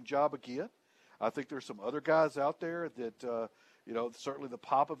coaching job again. I think there's some other guys out there that, certainly the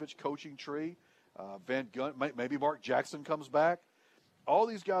Popovich coaching tree, Van Gunn, maybe Mark Jackson comes back. All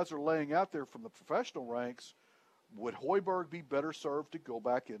these guys are laying out there from the professional ranks. Would Hoiberg be better served to go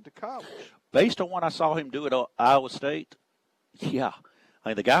back into college? Based on what I saw him do at Iowa State, yeah. I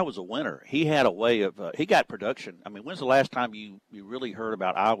mean, the guy was a winner. He had a way of he got production. I mean, when's the last time you really heard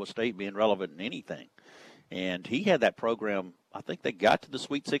about Iowa State being relevant in anything? And he had that program. I think they got to the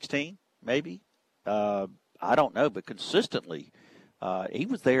Sweet 16, maybe. I don't know, but consistently. He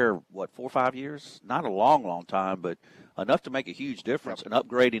was there, 4 or 5 years? Not a long, long time, but enough to make a huge difference in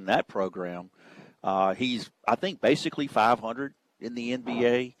upgrading that program. He's, I think, basically 500 in the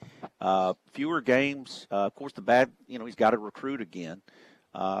NBA. Fewer games. Of course, he's got to recruit again.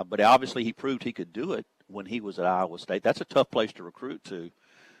 But obviously he proved he could do it when he was at Iowa State. That's a tough place to recruit to.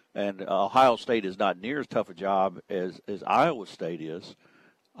 And Ohio State is not near as tough a job as Iowa State is.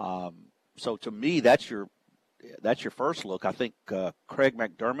 So to me, that's your first look. I think Craig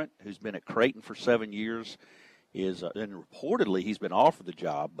McDermott, who's been at Creighton for 7 years, is and reportedly he's been offered the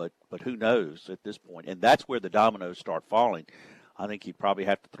job, but who knows at this point. And that's where the dominoes start falling. I think you probably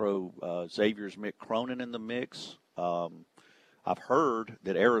have to throw Xavier's Mick Cronin in the mix. I've heard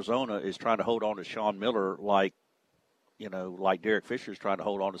that Arizona is trying to hold on to Sean Miller like Derek Fisher is trying to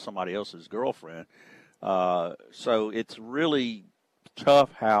hold on to somebody else's girlfriend. So it's really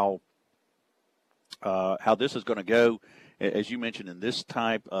tough how this is going to go. As you mentioned, in this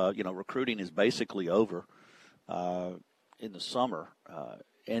type, recruiting is basically over in the summer.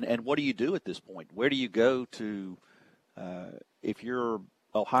 And what do you do at this point? Where do you go to if you're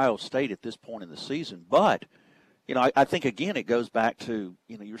Ohio State at this point in the season? But, I think, again, it goes back to,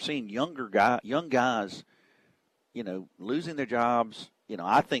 you're seeing young guys, losing their jobs.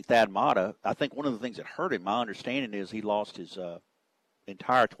 I think Thad Matta, I think one of the things that hurt him, my understanding is he lost his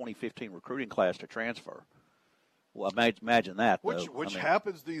entire 2015 recruiting class to transfer. Well, imagine that, Which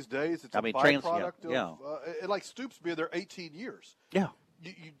happens these days. It's a byproduct of like Stoops being there 18 years. Yeah.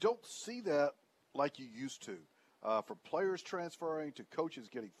 You don't see that like you used to. From players transferring to coaches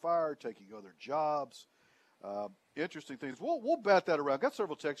getting fired, taking other jobs. Interesting things. We'll bat that around. Got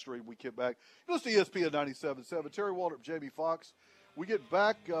several texts during we get back. Listen to ESPN 97.7. Terry Waldrop, Jamie Foxx. We get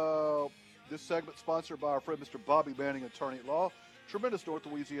back. This segment sponsored by our friend Mr. Bobby Manning, attorney at law. Tremendous North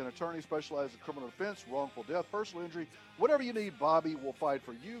Louisiana attorney, specializes in criminal defense, wrongful death, personal injury. Whatever you need, Bobby will fight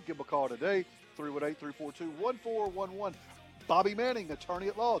for you. Give him a call today, 318-342-1411. Bobby Manning, attorney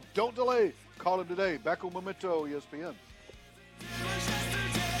at law. Don't delay. Call him today. Back on Memento, ESPN.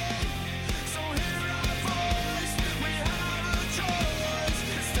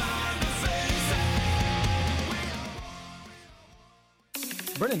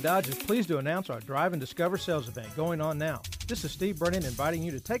 Brennan Dodge is pleased to announce our Drive and Discover sales event going on now. This is Steve Brennan inviting you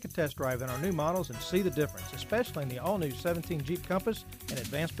to take a test drive in our new models and see the difference, especially in the all-new 17 Jeep Compass and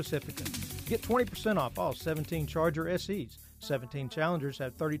Advanced Pacifica. Get 20% off all 17 Charger SEs. 17 Challengers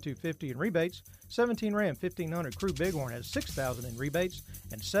have $3,250 in rebates. 17 Ram 1500 Crew Bighorn has $6,000 in rebates,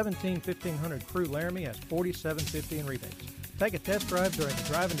 and 17 1500 Crew Laramie has $4,750 in rebates. Take a test drive during the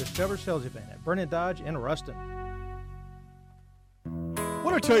Drive and Discover sales event at Brennan Dodge in Ruston. I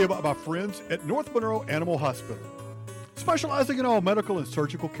want to tell you about my friends at North Monroe Animal Hospital. Specializing in all medical and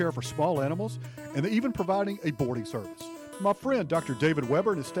surgical care for small animals, and they're even providing a boarding service. My friend Dr. David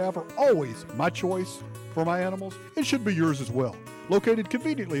Weber and his staff are always my choice for my animals. It should be yours as well. Located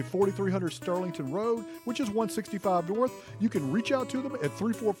conveniently at 4300 Sterlington Road, which is 165 North. You can reach out to them at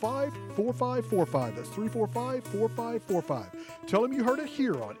 345-4545. That's 345-4545. Tell them you heard it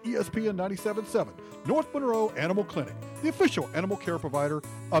here on ESPN 97.7, North Monroe Animal Clinic, the official animal care provider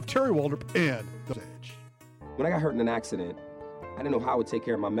of Terry Waldrop and The Edge. When I got hurt in an accident, I didn't know how I would take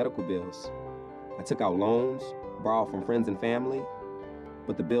care of my medical bills. I took out loans, borrowed from friends and family,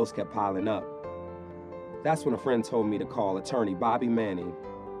 but the bills kept piling up. That's when a friend told me to call attorney Bobby Manning.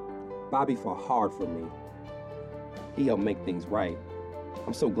 Bobby fought hard for me. He helped make things right.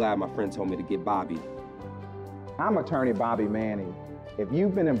 I'm so glad my friend told me to get Bobby. I'm attorney Bobby Manning. If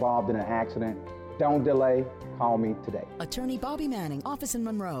you've been involved in an accident, don't delay. Call me today. Attorney Bobby Manning, office in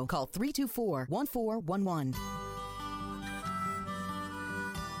Monroe. Call 324-1411.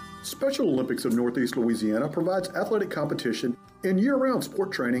 Special Olympics of Northeast Louisiana provides athletic competition and year-round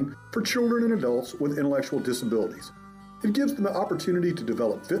sport training for children and adults with intellectual disabilities. It gives them the opportunity to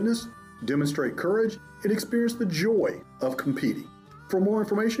develop fitness, demonstrate courage, and experience the joy of competing. For more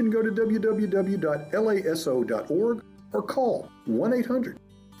information, go to www.laso.org or call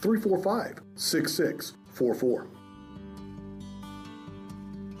 1-800-345-6644.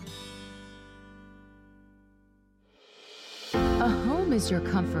 A home is your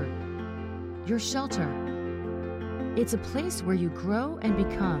comfort, your shelter. It's a place where you grow and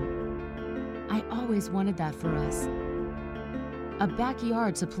become. I always wanted that for us. A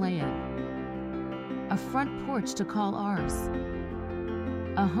backyard to play in. A front porch to call ours.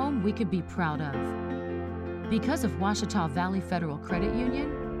 A home we could be proud of. Because of Ouachita Valley Federal Credit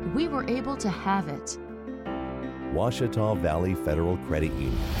Union, we were able to have it. Ouachita Valley Federal Credit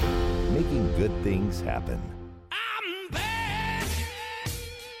Union, making good things happen.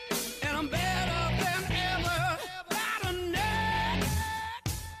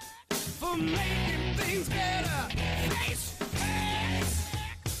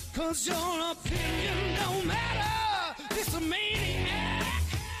 Cause your opinion don't matter. This a maniac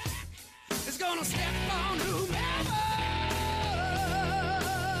is gonna step on whomever.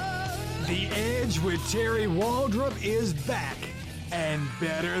 The Edge with Terry Waldrop is back and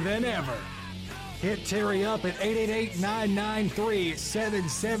better than ever. Hit Terry up at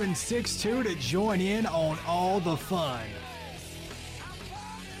 888-993-7762 to join in on all the fun.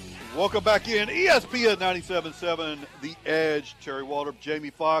 Welcome back in. ESPN 97.7, The Edge. Terry Waldrop, Jamie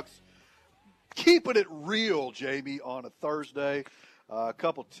Foxx. Keeping it real, Jamie, on a Thursday. A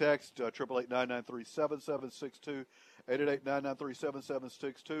couple texts, 888-993-7762,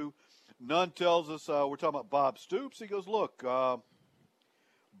 888-993-7762. None tells us, we're talking about Bob Stoops. He goes, look, Bob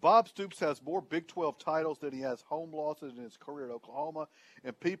Stoops has more Big 12 titles than he has home losses in his career at Oklahoma,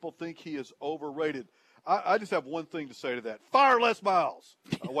 and people think he is overrated. I just have one thing to say to that. Fire Les Miles.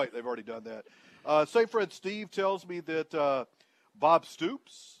 Oh, wait, they've already done that. St. Fred Steve tells me that Bob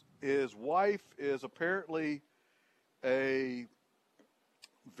Stoops, his wife, is apparently a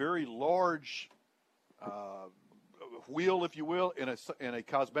very large wheel, if you will, in a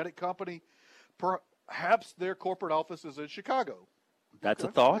cosmetic company. Perhaps their corporate office is in Chicago. That's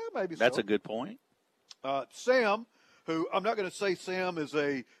a thought. Yeah, maybe That's so. a good point. Sam, who I'm not going to say Sam is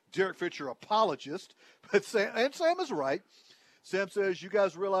a Derek Fisher apologist, but Sam is right. Sam says, you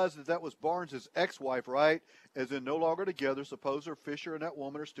guys realize that was Barnes' ex-wife, right? As in no longer together. Suppose Fisher and that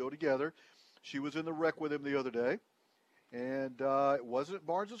woman are still together. She was in the wreck with him the other day. And it wasn't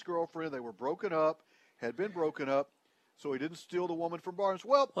Barnes' girlfriend. They were broken up, had been broken up, so he didn't steal the woman from Barnes.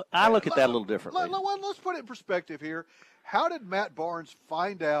 Well, I look at that a little differently. Let's put it in perspective here. How did Matt Barnes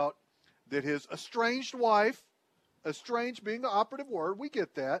find out that his estranged wife estranged being the operative word, we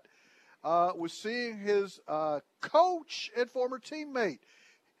get that, was seeing his coach and former teammate,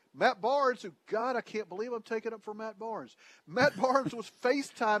 Matt Barnes, who, God, I can't believe I'm taking up for Matt Barnes. Matt Barnes was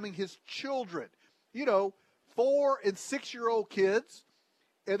FaceTiming his children, 4 and 6-year-old kids.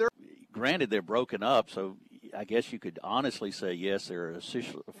 And granted, they're broken up, so I guess you could honestly say, yes, they're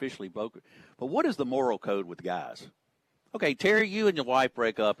officially broken. But what is the moral code with guys? Okay, Terry, you and your wife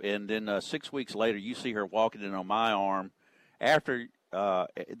break up, and then 6 weeks later you see her walking in on my arm. After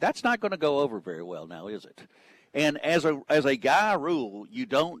that's not going to go over very well now, is it? And as a guy rule, you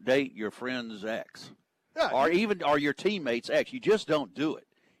don't date your friend's ex, or your teammate's ex. You just don't do it.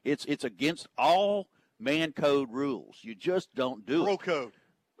 It's against all man code rules. You just don't do it. Bro code.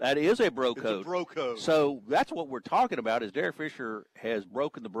 That is a bro code. It's a bro code. So that's what we're talking about. Is Derek Fisher has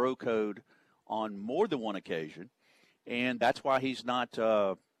broken the bro code on more than one occasion, and that's why he's not,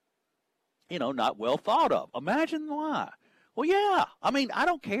 not well thought of. Imagine why. Well, yeah. I mean, I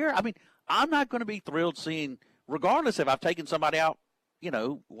don't care. I mean, I'm not going to be thrilled seeing, regardless if I've taken somebody out,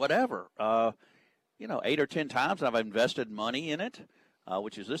 whatever, 8 or 10 times, and I've invested money in it,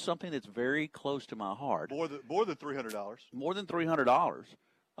 which is this something that's very close to my heart. More than $300. More than $300.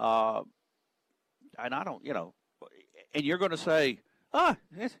 And I don't, and you're going to say, what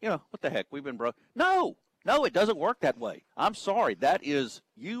the heck, we've been broke. No, it doesn't work that way. I'm sorry.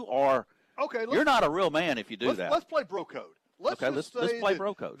 You're not a real man if you do that. Let's play bro code. Let's play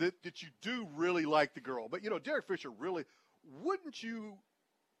bro code. That you do really like the girl. But, Derek Fisher really, wouldn't you,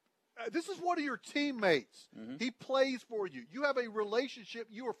 this is one of your teammates. Mm-hmm. He plays for you. You have a relationship.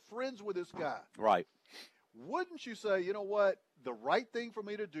 You are friends with this guy. Right. Wouldn't you say, you know what, the right thing for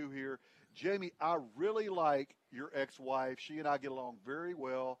me to do here, Jamie, I really like your ex-wife. She and I get along very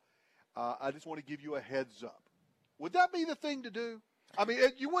well. I just want to give you a heads up. Would that be the thing to do? I mean,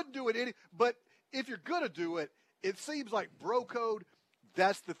 you wouldn't do it but if you're going to do it, it seems like bro code,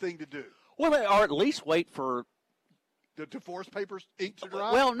 that's the thing to do. Well, or at least wait for the divorce papers ink to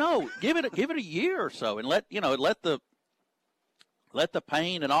dry. Well, no, give it a year or so, and let the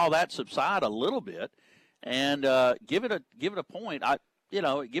pain and all that subside a little bit, and give it a point.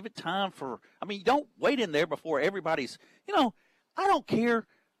 Give it time for. I mean, don't wait in there before everybody's. I don't care.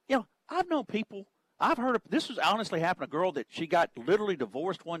 I've known people. I've heard of this. Was honestly happened. A girl that she got literally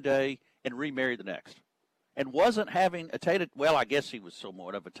divorced one day and remarried the next, and wasn't having a tater. Well, I guess he was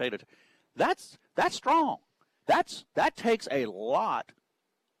somewhat of a tater. That's strong. That takes a lot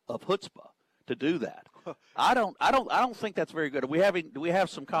of chutzpah to do that. I don't think that's very good. Do we have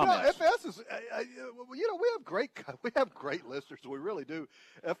some comments? No, FS is, we have great listeners. We really do.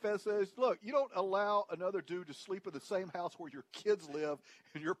 FS says, look, you don't allow another dude to sleep in the same house where your kids live,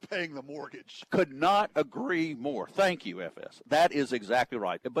 and you're paying the mortgage. Could not agree more. Thank you, FS. That is exactly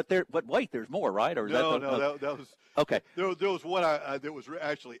right. But wait, there's more, right? Or is that was okay. There was one that was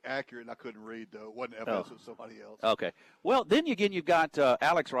actually accurate, and I couldn't read though. It wasn't FS, it was somebody else. Okay. Well, then again, you've got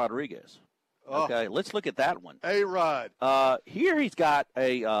Alex Rodriguez. Okay, let's look at that one. A-Rod. Here he's got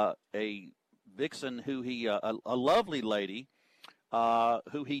a vixen who a lovely lady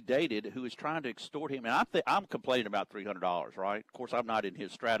who he dated who is trying to extort him. And I'm complaining about $300, right? Of course, I'm not in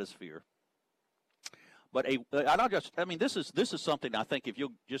his stratosphere. But this is something I think if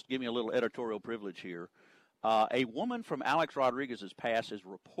you'll just give me a little editorial privilege here. A woman from Alex Rodriguez's past is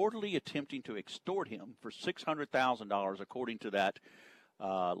reportedly attempting to extort him for $600,000, according to that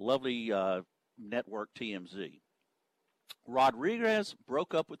lovely network TMZ. Rodriguez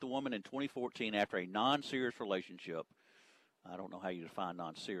broke up with the woman in 2014 after a non-serious relationship. I don't know how you define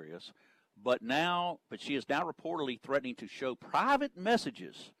non-serious, but she is now reportedly threatening to show private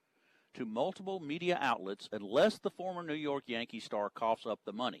messages to multiple media outlets unless the former New York Yankee star coughs up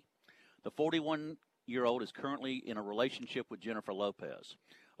the money. The 41-year-old is currently in a relationship with Jennifer Lopez.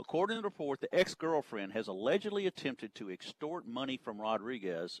 According to the report, the ex-girlfriend has allegedly attempted to extort money from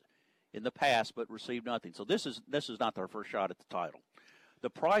Rodriguez in the past, but received nothing. So this is not their first shot at the title. The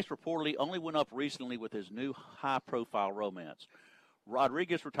price reportedly only went up recently with his new high-profile romance.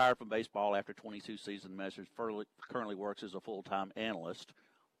 Rodriguez retired from baseball after 22 season measures. Currently works as a full-time analyst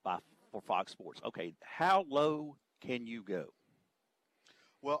for Fox Sports. Okay, how low can you go?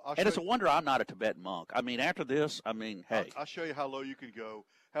 Well, it's a wonder I'm not a Tibetan monk. I mean, after this, hey. I'll show you how low you can go.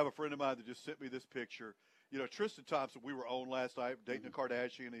 Have a friend of mine that just sent me this picture. Tristan Thompson, we were on last night, dating a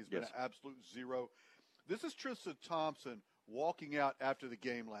Kardashian. He's been an absolute zero. This is Tristan Thompson walking out after the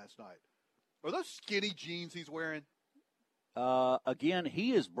game last night. Are those skinny jeans he's wearing? Again,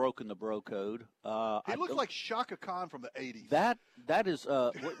 he has broken the bro code. He looks like Shaka Khan from the 80s. That is,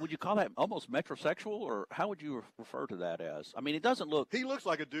 what would you call that? Almost metrosexual, or how would you refer to that as? I mean, it doesn't look. He looks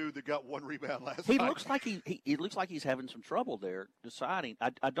like a dude that got one rebound last He night. looks like he looks like he's having some trouble there deciding.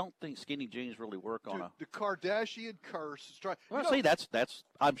 I don't think skinny jeans really work on a. The Kardashian curse is trying. Well, see, that's.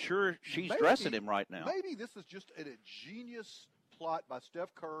 I'm sure she's dressing him right now. Maybe this is just a genius plot by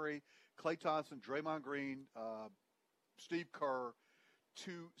Steph Curry, Klay Thompson, Draymond Green, Steve Kerr,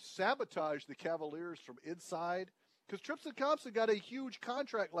 to sabotage the Cavaliers from inside. Because Tristan Thompson got a huge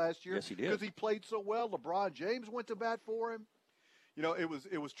contract last year. Yes, he did. Because he played so well. LeBron James went to bat for him. You know, it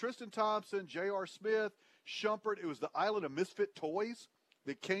was Tristan Thompson, J.R. Smith, Shumpert. It was the island of misfit toys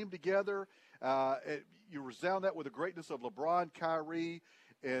that came together. You resound that with the greatness of LeBron, Kyrie,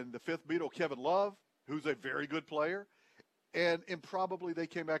 and the fifth Beatle, Kevin Love, who's a very good player. And improbably they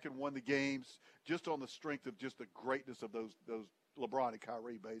came back and won the games just on the strength of just the greatness of those LeBron and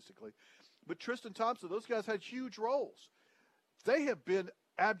Kyrie, basically. But Tristan Thompson, those guys had huge roles. They have been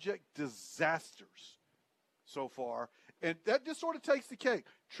abject disasters so far, and that just sort of takes the cake.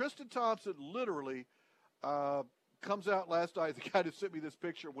 Tristan Thompson literally comes out last night. The guy who sent me this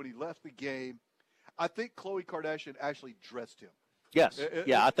picture when he left the game, I think Khloe Kardashian actually dressed him. Yes.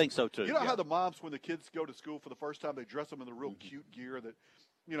 I think so, too. You know how the moms, when the kids go to school for the first time, they dress them in the real cute gear that,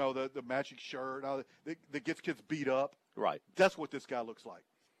 you know, the matching shirt, that gets kids beat up? Right. That's what this guy looks like.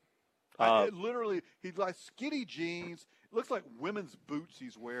 Literally, he's like skinny jeans. It looks like women's boots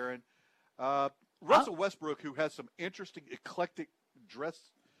he's wearing. Russell Westbrook, who has some interesting, eclectic dress,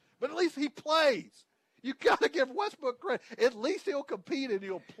 but at least he plays. You got to give Westbrook credit. At least he'll compete and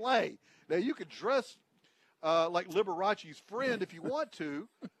he'll play. Now, you can dress like Liberace's friend if you want to,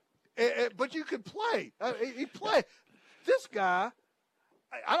 but you can play. He play. This guy,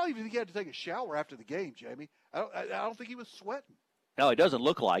 I don't even think he had to take a shower after the game, Jamie. I don't think he was sweating. No, it doesn't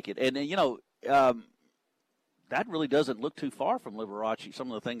look like it. And you know, that really doesn't look too far from Liberace,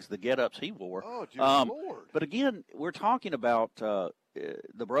 some of the things, the get-ups he wore. Oh, dear Lord. But again, we're talking about the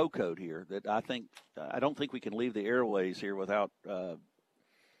bro code here that I don't think we can leave the airways here without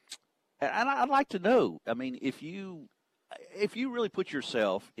and I'd like to know, I mean, if you really put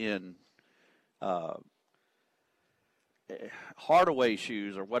yourself in Hardaway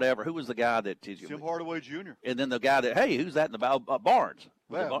shoes or whatever, who was the guy that did you? Tim Hardaway Jr. And then the guy that, hey, who's that in the Barnes?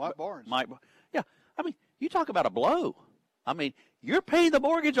 Yeah, Mike Barnes. Yeah, I mean, you talk about a blow. I mean, you're paying the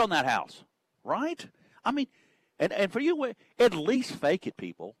mortgage on that house, right? I mean, and for you, at least fake it,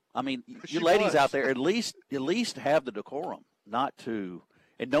 people. I mean, you ladies out there, at least have the decorum not to,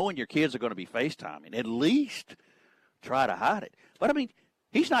 and knowing your kids are going to be FaceTiming, at least try to hide it. But, I mean,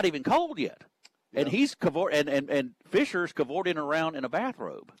 he's not even cold yet. And he's and Fisher's cavorting around in a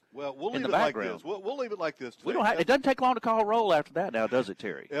bathrobe. Well, we'll leave it like this. We'll leave it like this. We don't have. It doesn't take long to call roll after that, now, does it,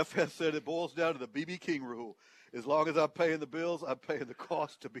 Terry? FS said it boils down to the B.B. King rule. As long as I'm paying the bills, I'm paying the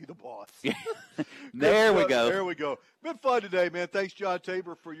cost to be the boss. There we go. There we go. Been fun today, man. Thanks, John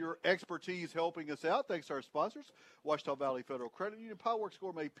Tabor, for your expertise helping us out. Thanks to our sponsors, Washita Valley Federal Credit Union, Powerworks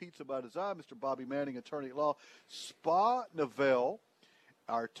Gourmet Pizza by Design, Mr. Bobby Manning, attorney at law, Spa Novell,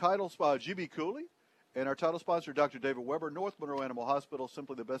 our title sponsor, G.B. Cooley, and our title sponsor, Dr. David Weber, North Monroe Animal Hospital,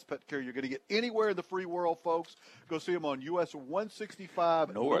 simply the best pet care you're going to get anywhere in the free world, folks. Go see them on US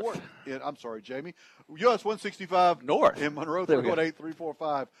 165 North. I'm sorry, Jamie. US 165 North in Monroe,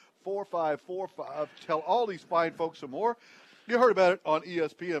 318-345-4545. Tell all these fine folks some more. You heard about it on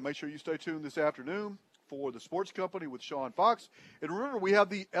ESPN. Make sure you stay tuned this afternoon for the Sports Company with Sean Fox. And remember, we have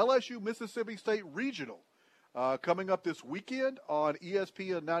the LSU Mississippi State Regional coming up this weekend on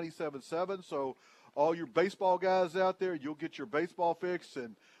ESPN 97.7. So all your baseball guys out there, you'll get your baseball fix,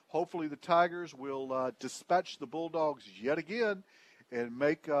 and hopefully the Tigers will dispatch the Bulldogs yet again and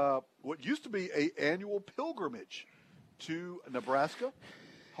make what used to be an annual pilgrimage to Nebraska,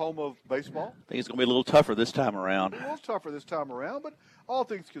 home of baseball. I think it's going to be a little tougher this time around. A little tougher this time around, but all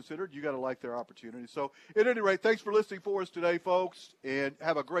things considered, you got to like their opportunity. So at any rate, thanks for listening for us today, folks, and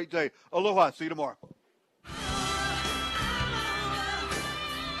have a great day. Aloha. See you tomorrow.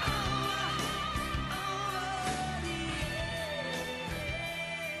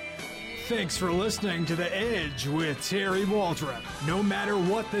 Thanks for listening to The Edge with Terry Waldrop. No matter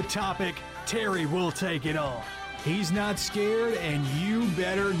what the topic, Terry will take it on. He's not scared, and you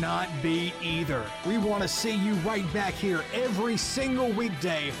better not be either. We want to see you right back here every single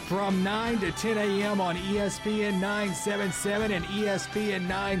weekday from 9 to 10 a.m. on ESPN 977 and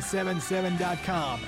ESPN977.com.